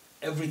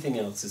 Everything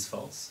else is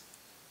false.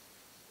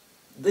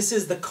 This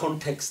is the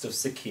context of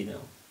Sikhi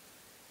now.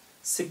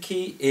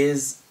 Sikhi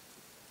is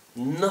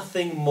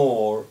nothing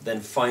more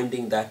than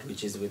finding that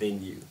which is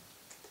within you.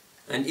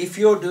 And if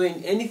you're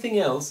doing anything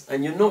else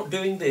and you're not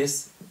doing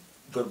this,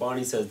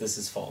 Gurbani says this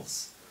is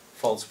false.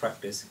 False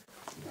practice.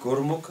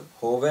 Gurmukh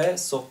hove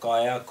so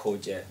kaya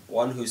khoje.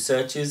 One who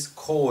searches,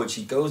 khoj,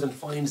 he goes and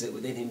finds it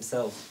within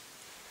himself.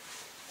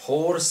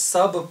 Hor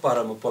sab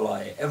param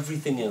pulaye.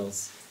 Everything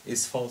else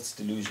is false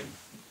delusion.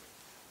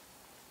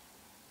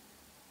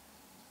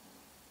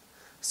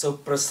 So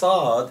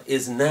Prasad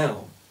is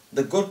now.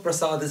 The good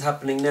Prasad is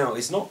happening now.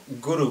 It's not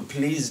Guru,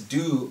 please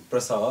do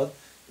Prasad.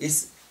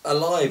 It's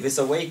alive, it's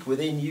awake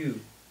within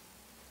you.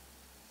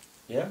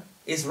 Yeah?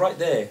 It's right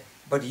there.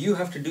 But you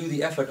have to do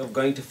the effort of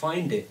going to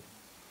find it.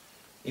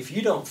 If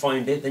you don't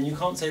find it, then you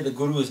can't say the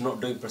Guru is not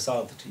doing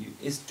Prasad to you.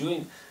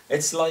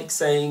 It's like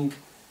saying,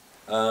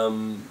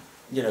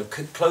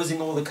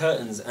 closing all the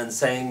curtains and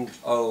saying,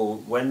 oh,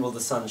 when will the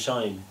sun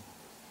shine?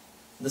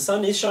 The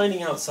sun is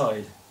shining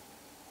outside.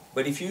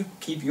 But if you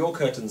keep your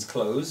curtains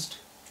closed,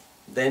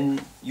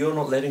 then you're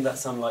not letting that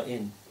sunlight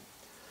in.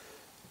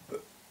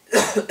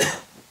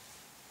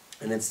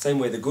 And it's the same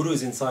way, the Guru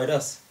is inside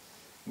us.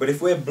 But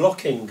if we're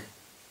blocking,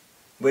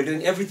 we're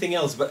doing everything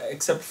else but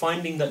except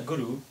finding that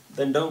Guru,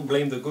 then don't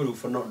blame the Guru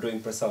for not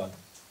doing Prasad.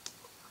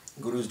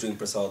 Guru is doing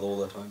Prasad all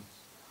the time.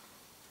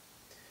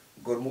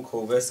 Gurmukh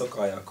hove so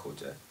kaya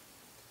khoje.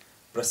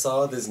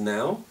 Prasaad is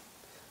now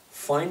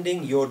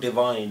finding your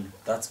divine.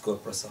 That's Gur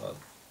Prasaad.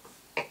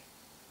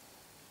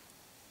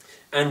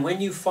 And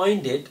when you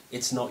find it,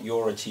 it's not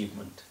your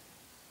achievement.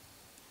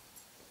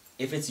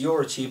 If it's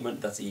your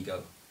achievement, that's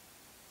ego.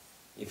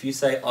 If you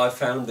say, I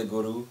found the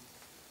Guru,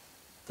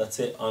 that's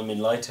it, I'm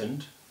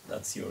enlightened,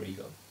 that's your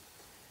ego.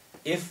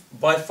 If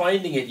by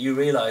finding it you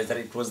realize that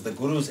it was the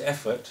Guru's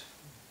effort,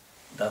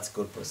 that's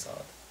Gur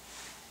Prasaad.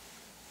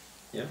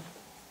 Yeah?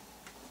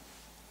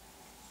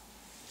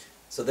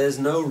 So there's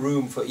no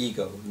room for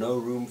ego, no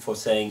room for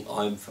saying,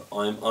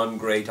 I'm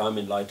great, I'm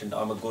enlightened,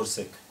 I'm a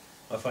Gursik.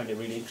 I find it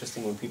really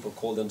interesting when people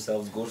call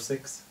themselves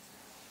Gursiks.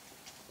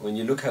 When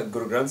you look at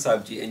Guru Granth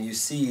Sahib Ji and you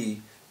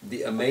see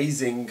the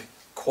amazing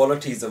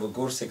qualities of a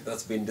Gursik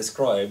that's been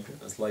described,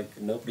 it's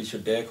like nobody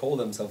should dare call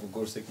themselves a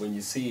Gursik when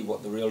you see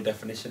what the real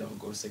definition of a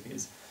Gursik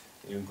is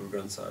in Guru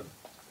Granth Sahib.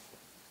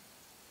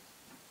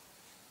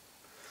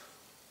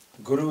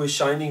 Guru is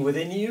shining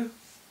within you,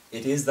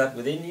 it is that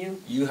within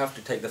you, you have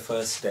to take the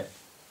first step.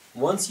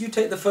 Once you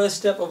take the first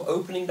step of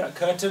opening that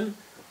curtain,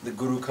 the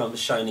Guru comes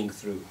shining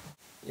through.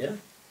 Yeah?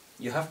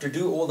 You have to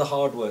do all the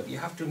hard work. You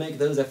have to make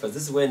those efforts.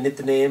 This is where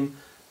Nitnem,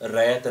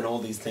 Rayat and all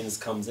these things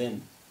comes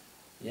in.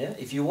 Yeah?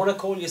 If you want to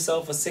call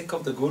yourself a Sikh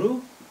of the Guru,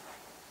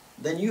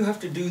 then you have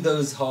to do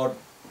those hard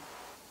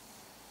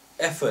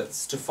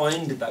efforts to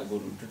find that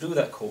Guru, to do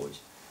that Khoj.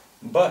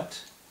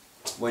 But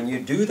when you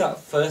do that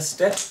first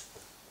step,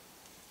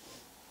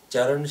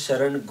 Charan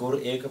Sharan Gur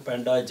Ek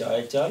Panda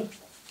Jai Chal,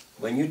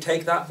 when you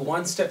take that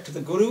one step to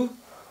the Guru,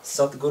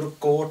 Satguru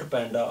Kot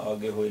Panda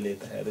Aage Hoi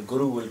Leta Hai. The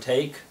Guru will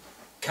take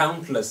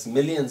countless,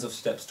 millions of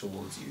steps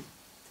towards you.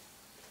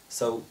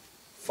 So,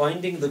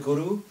 finding the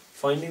Guru,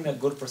 finding that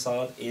Gur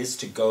Prasad is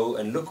to go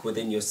and look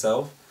within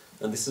yourself,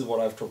 and this is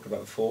what I've talked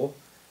about before.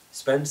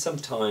 Spend some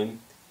time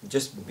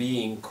just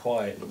being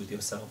quiet with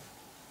yourself.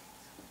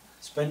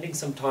 Spending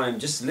some time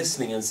just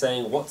listening and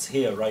saying, what's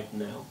here right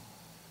now?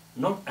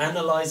 Not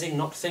analyzing,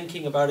 not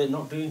thinking about it,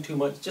 not doing too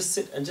much. Just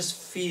sit and just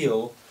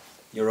feel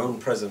your own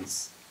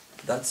presence.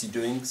 That's you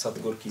doing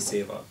Satgur Ki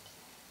Seva.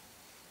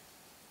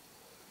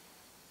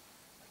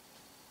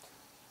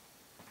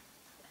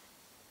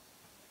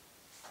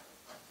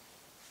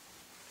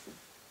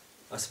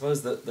 I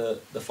suppose that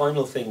the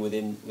final thing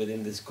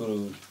within this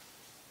Guru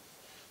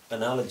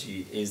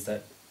analogy is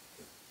that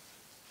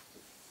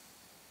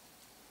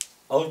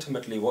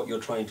ultimately what you're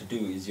trying to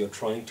do is you're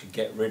trying to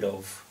get rid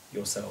of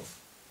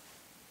yourself.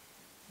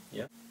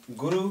 Yeah?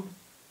 Guru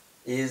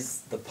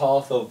is the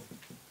path of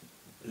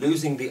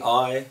losing the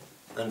I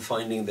and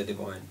finding the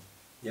divine.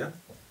 Yeah?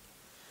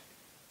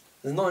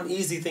 It's not an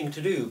easy thing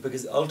to do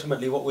because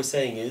ultimately what we're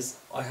saying is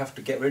I have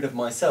to get rid of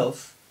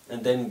myself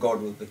and then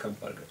God will become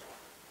Pragat.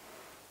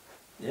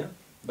 Yeah?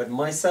 But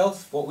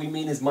myself, what we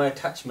mean is my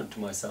attachment to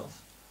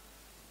myself.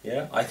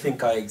 Yeah? I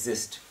think I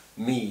exist.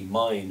 Me,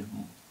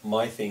 mine,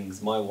 my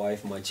things, my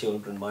wife, my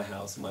children, my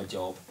house, my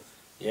job.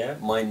 Yeah?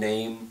 My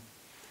name,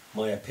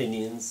 my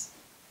opinions.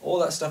 All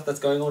that stuff that's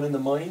going on in the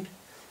mind.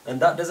 And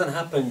that doesn't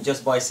happen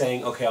just by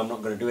saying, okay, I'm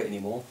not going to do it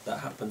anymore. That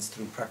happens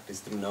through practice,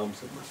 through Naam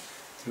Simran.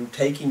 Through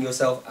taking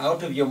yourself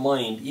out of your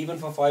mind, even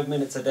for 5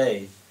 minutes a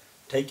day.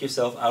 Take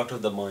yourself out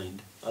of the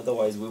mind.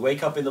 Otherwise, we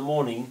wake up in the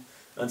morning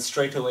and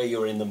straight away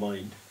you're in the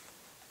mind.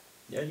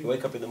 Yeah, you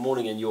wake up in the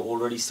morning and you're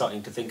already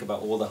starting to think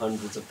about all the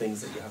hundreds of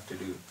things that you have to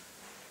do.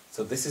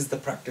 So this is the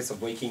practice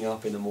of waking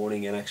up in the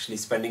morning and actually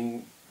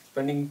spending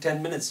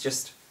 10 minutes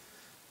just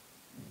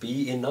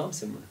be in Naam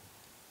Simran.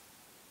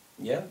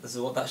 Yeah, this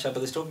is what that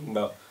Shabad is talking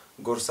about.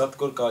 Gur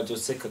Satgur ka jo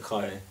Sikh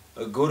khaye.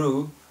 A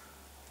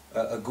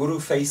guru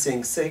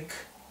facing Sikh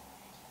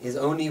is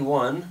only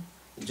one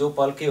jo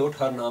pal ke ut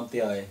har naam pe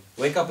aaye.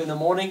 Wake up in the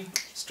morning,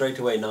 straight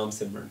away Naam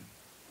Simran.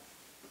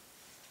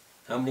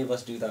 How many of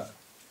us do that?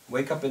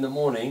 Wake up in the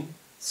morning,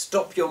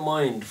 stop your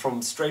mind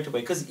from straight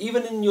away. Because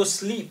even in your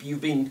sleep,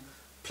 you've been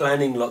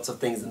planning lots of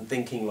things and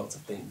thinking lots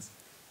of things.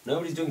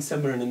 Nobody's doing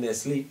Simran in their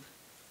sleep.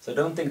 So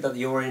don't think that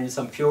you're in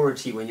some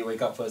purity when you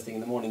wake up first thing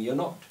in the morning. You're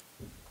not.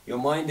 Your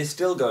mind is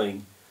still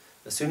going.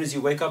 As soon as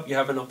you wake up, you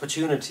have an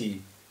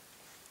opportunity.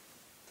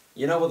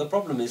 You know what the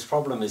problem is?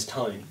 Problem is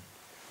time.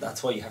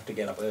 That's why you have to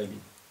get up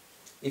early.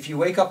 If you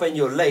wake up and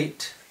you're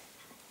late,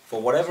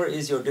 for whatever it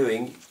is you're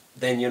doing,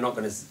 then you're not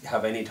going to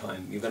have any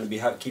time. You're going to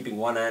be keeping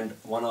one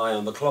eye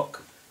on the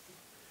clock.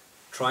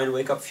 Try and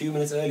wake up a few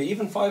minutes early,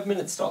 even 5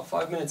 minutes, start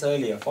 5 minutes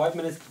earlier, 5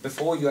 minutes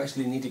before you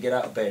actually need to get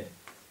out of bed.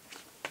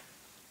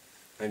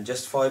 And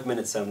just 5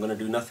 minutes, I'm going to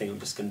do nothing, I'm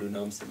just going to do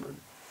Naam Simran.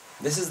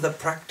 This is the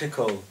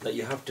practical that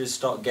you have to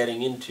start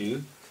getting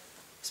into.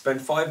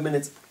 Spend 5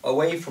 minutes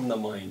away from the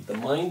mind. The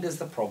mind is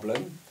the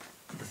problem.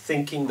 The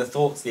thinking, the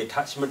thoughts, the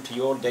attachment to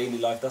your daily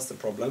life, that's the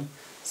problem.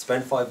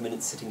 Spend 5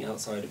 minutes sitting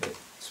outside of it.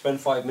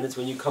 Spend 5 minutes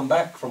when you come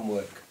back from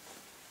work.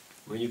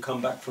 When you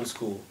come back from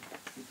school.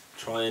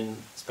 Try and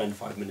spend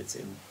 5 minutes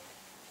in.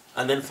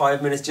 And then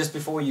 5 minutes just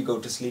before you go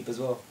to sleep as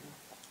well.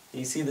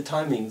 You see the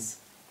timings.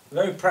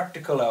 Very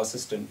practical, our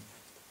system.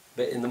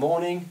 But in the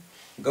morning,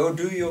 go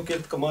do your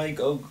kirt kamai,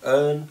 go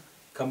earn,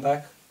 come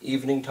back,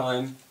 evening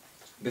time.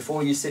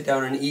 Before you sit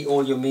down and eat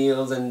all your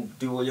meals and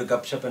do all your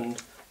gupshup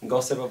and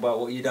gossip about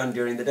what you've done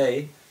during the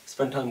day.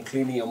 Spend time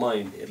cleaning your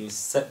mind. It'll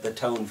set the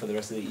tone for the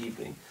rest of the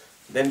evening.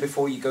 Then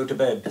before you go to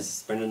bed, just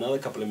spend another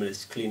couple of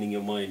minutes cleaning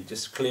your mind,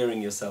 just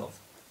clearing yourself.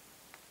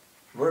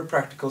 Very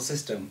practical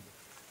system.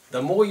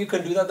 The more you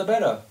can do that, the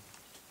better.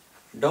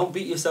 Don't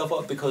beat yourself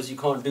up because you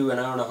can't do an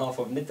hour and a half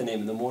of Nityanem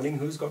in the morning.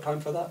 Who's got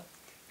time for that?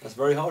 That's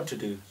very hard to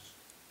do.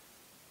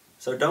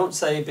 So don't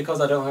say,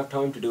 because I don't have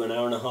time to do an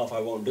hour and a half, I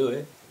won't do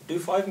it. Do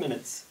 5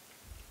 minutes.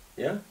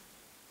 Yeah?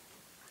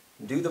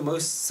 Do the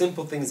most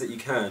simple things that you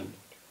can.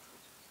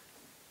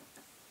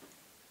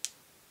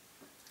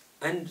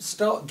 And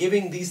start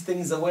giving these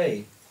things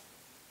away.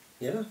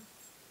 Yeah?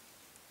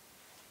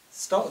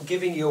 Start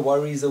giving your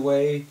worries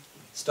away.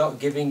 Start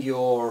giving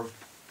your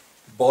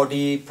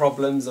body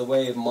problems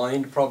away,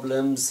 mind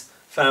problems,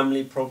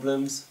 family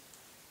problems.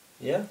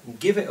 Yeah?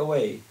 Give it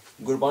away.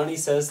 Gurbani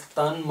says,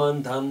 Tan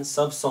man dhan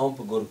sab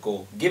saump gur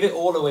ko. Give it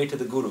all away to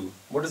the Guru.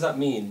 What does that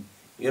mean?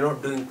 You're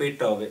not doing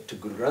peta of it to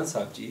Guru Granth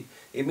Sahib Ji.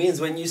 It means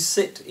when you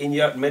sit in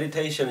your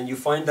meditation and you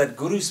find that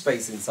Guru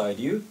space inside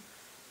you,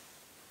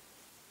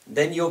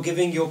 then you're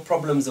giving your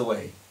problems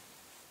away.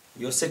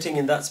 You're sitting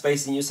in that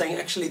space and you're saying,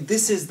 actually,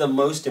 this is the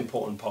most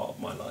important part of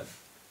my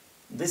life.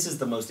 This is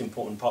the most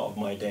important part of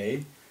my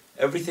day.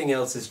 Everything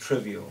else is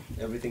trivial.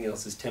 Everything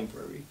else is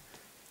temporary.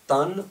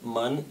 Tan,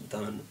 man,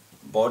 dhan.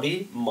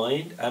 Body,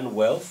 mind and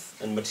wealth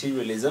and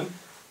materialism.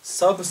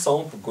 Sab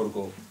saump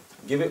gurgo.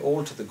 Give it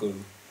all to the Guru.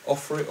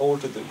 Offer it all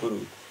to the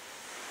Guru.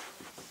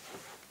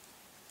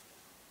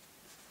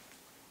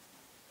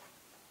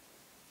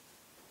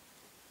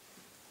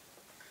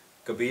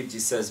 Kabir ji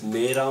says,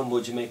 Mera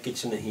mujh mein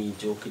kich nahi,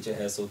 jo kich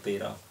hai so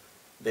tera.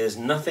 There's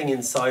nothing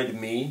inside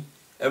me.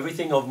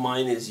 Everything of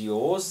mine is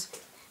yours.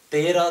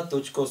 Tera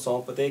tujhko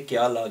saumpate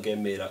kya lage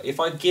mera. If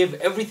I give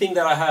everything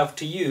that I have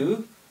to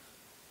you,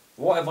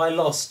 what have I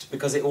lost?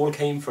 Because it all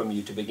came from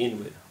you to begin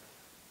with.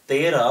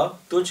 Tera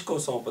tujhko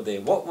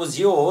saumpate. What was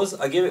yours,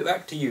 I give it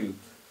back to you.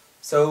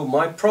 So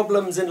my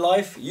problems in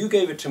life, you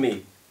gave it to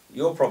me.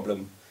 Your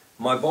problem.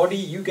 My body,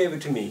 you gave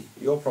it to me.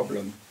 Your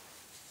problem.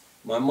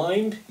 My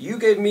mind, you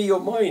gave me your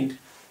mind.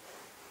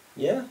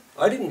 Yeah?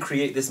 I didn't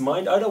create this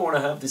mind. I don't want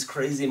to have this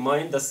crazy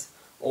mind that's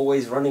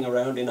always running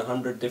around in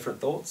 100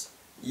 different thoughts.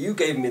 You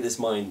gave me this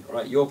mind,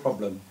 right? Your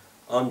problem.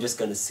 I'm just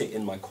going to sit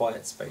in my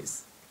quiet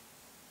space.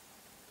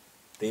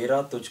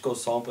 Tera tujhko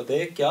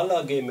saumpate kya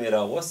lage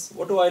mera.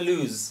 What do I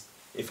lose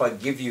if I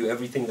give you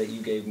everything that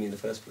you gave me in the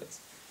first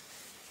place?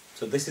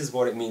 So this is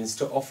what it means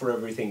to offer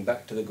everything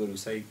back to the Guru.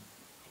 Say,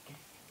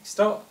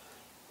 start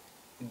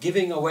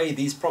giving away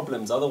these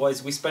problems.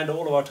 Otherwise we spend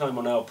all of our time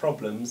on our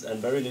problems and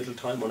very little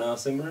time on our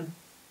Simran.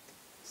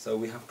 So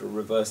we have to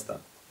reverse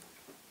that.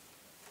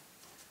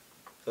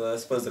 So I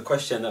suppose the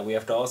question that we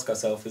have to ask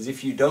ourselves is,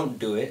 if you don't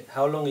do it,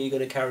 how long are you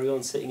going to carry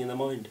on sitting in the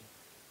mind?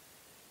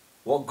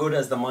 What good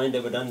has the mind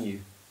ever done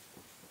you?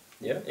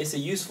 Yeah, it's a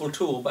useful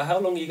tool, but how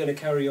long are you going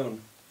to carry on?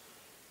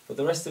 For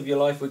the rest of your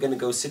life, we're going to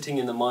go sitting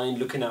in the mind,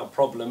 looking at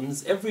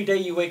problems. Every day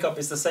you wake up,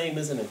 it's the same,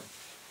 isn't it?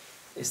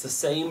 It's the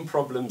same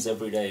problems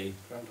every day.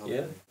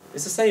 Yeah,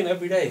 it's the same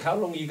every day. How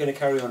long are you going to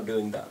carry on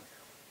doing that?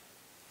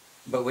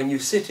 But when you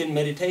sit in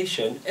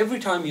meditation, every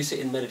time you sit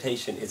in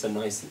meditation, it's a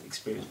nice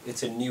experience.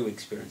 It's a new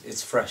experience.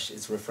 It's fresh.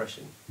 It's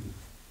refreshing.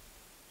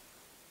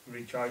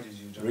 Recharges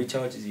you.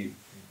 Recharges you.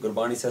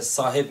 Gurbani says,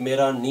 Sahib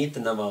mera neet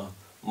nawa.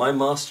 My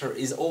master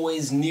is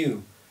always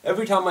new.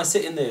 Every time I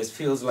sit in there, it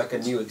feels like a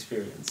new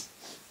experience.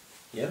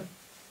 Yeah?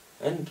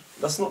 And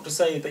that's not to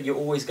say that you're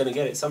always going to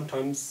get it.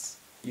 Sometimes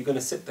you're going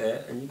to sit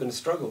there and you're going to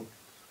struggle.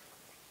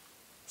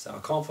 So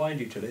I can't find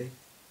you today.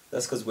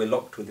 That's because we're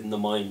locked within the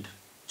mind.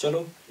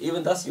 Chalo,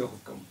 even that's your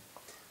hukam.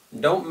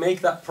 Don't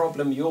make that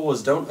problem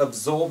yours. Don't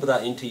absorb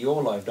that into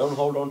your life. Don't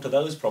hold on to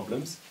those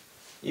problems.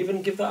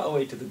 Even give that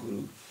away to the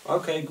Guru.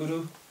 Okay,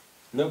 Guru,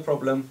 no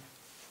problem.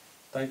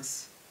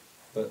 Thanks.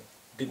 But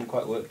didn't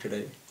quite work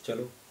today.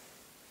 Chalo.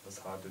 That's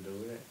hard to do,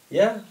 isn't it?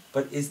 Yeah,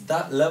 but it's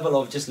that level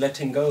of just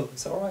letting go.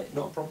 It's alright,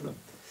 not a problem.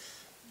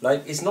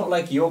 Like, it's not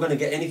like you're going to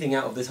get anything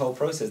out of this whole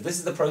process. This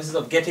is the process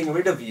of getting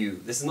rid of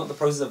you. This is not the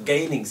process of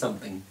gaining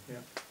something. Yeah.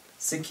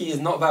 Sikhi is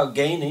not about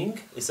gaining,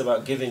 it's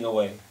about giving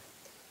away.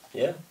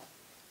 Yeah?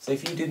 So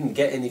if you didn't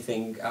get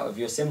anything out of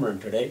your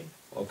Simran today,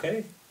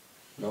 okay,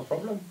 no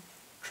problem.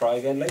 Try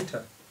again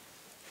later.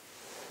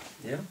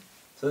 Yeah?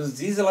 So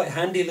these are like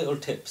handy little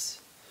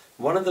tips.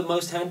 One of the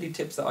most handy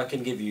tips that I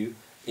can give you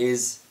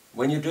is,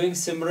 when you're doing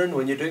Simran,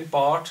 when you're doing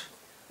Part,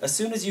 as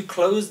soon as you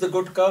close the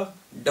gutka,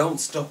 don't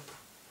stop.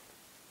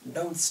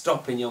 Don't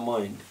stop in your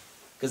mind.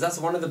 Because that's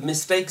one of the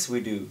mistakes we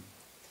do.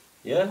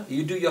 Yeah?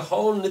 You do your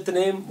whole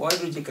Nityanem,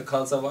 Vaheguru Ji Ka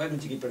Khalsa, Vaheguru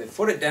Ji Ki Fateh,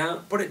 put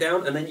it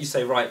down, and then you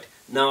say, right,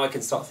 now I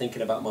can start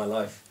thinking about my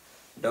life.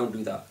 Don't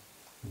do that.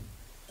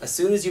 As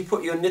soon as you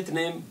put your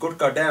Nityanem,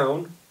 gutka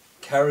down,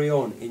 carry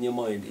on in your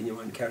mind,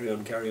 carry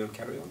on, carry on,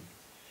 carry on.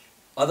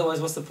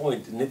 Otherwise, what's the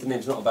point?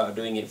 Nityanem's not about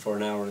doing it for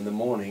an hour in the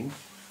morning.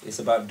 It's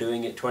about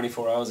doing it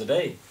 24 hours a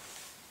day.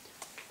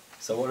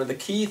 So one of the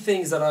key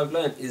things that I've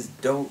learned is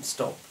don't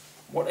stop.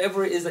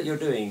 Whatever it is that you're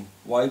doing,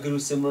 Vaheguru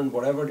Simran,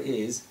 whatever it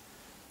is,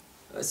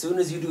 As soon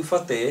as you do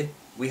Fateh,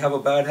 we have a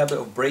bad habit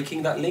of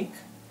breaking that link.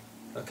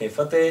 Okay,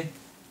 Fateh,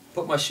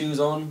 put my shoes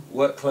on,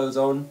 work clothes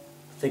on,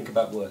 think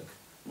about work.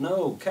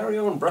 No, carry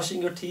on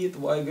brushing your teeth,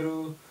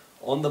 Waheguru,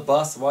 on the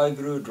bus,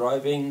 Waheguru,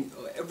 driving,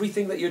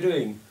 everything that you're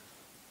doing.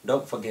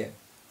 Don't forget.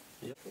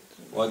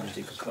 Waheguru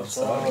ji ka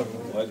khalsa,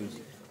 Waheguru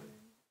ji.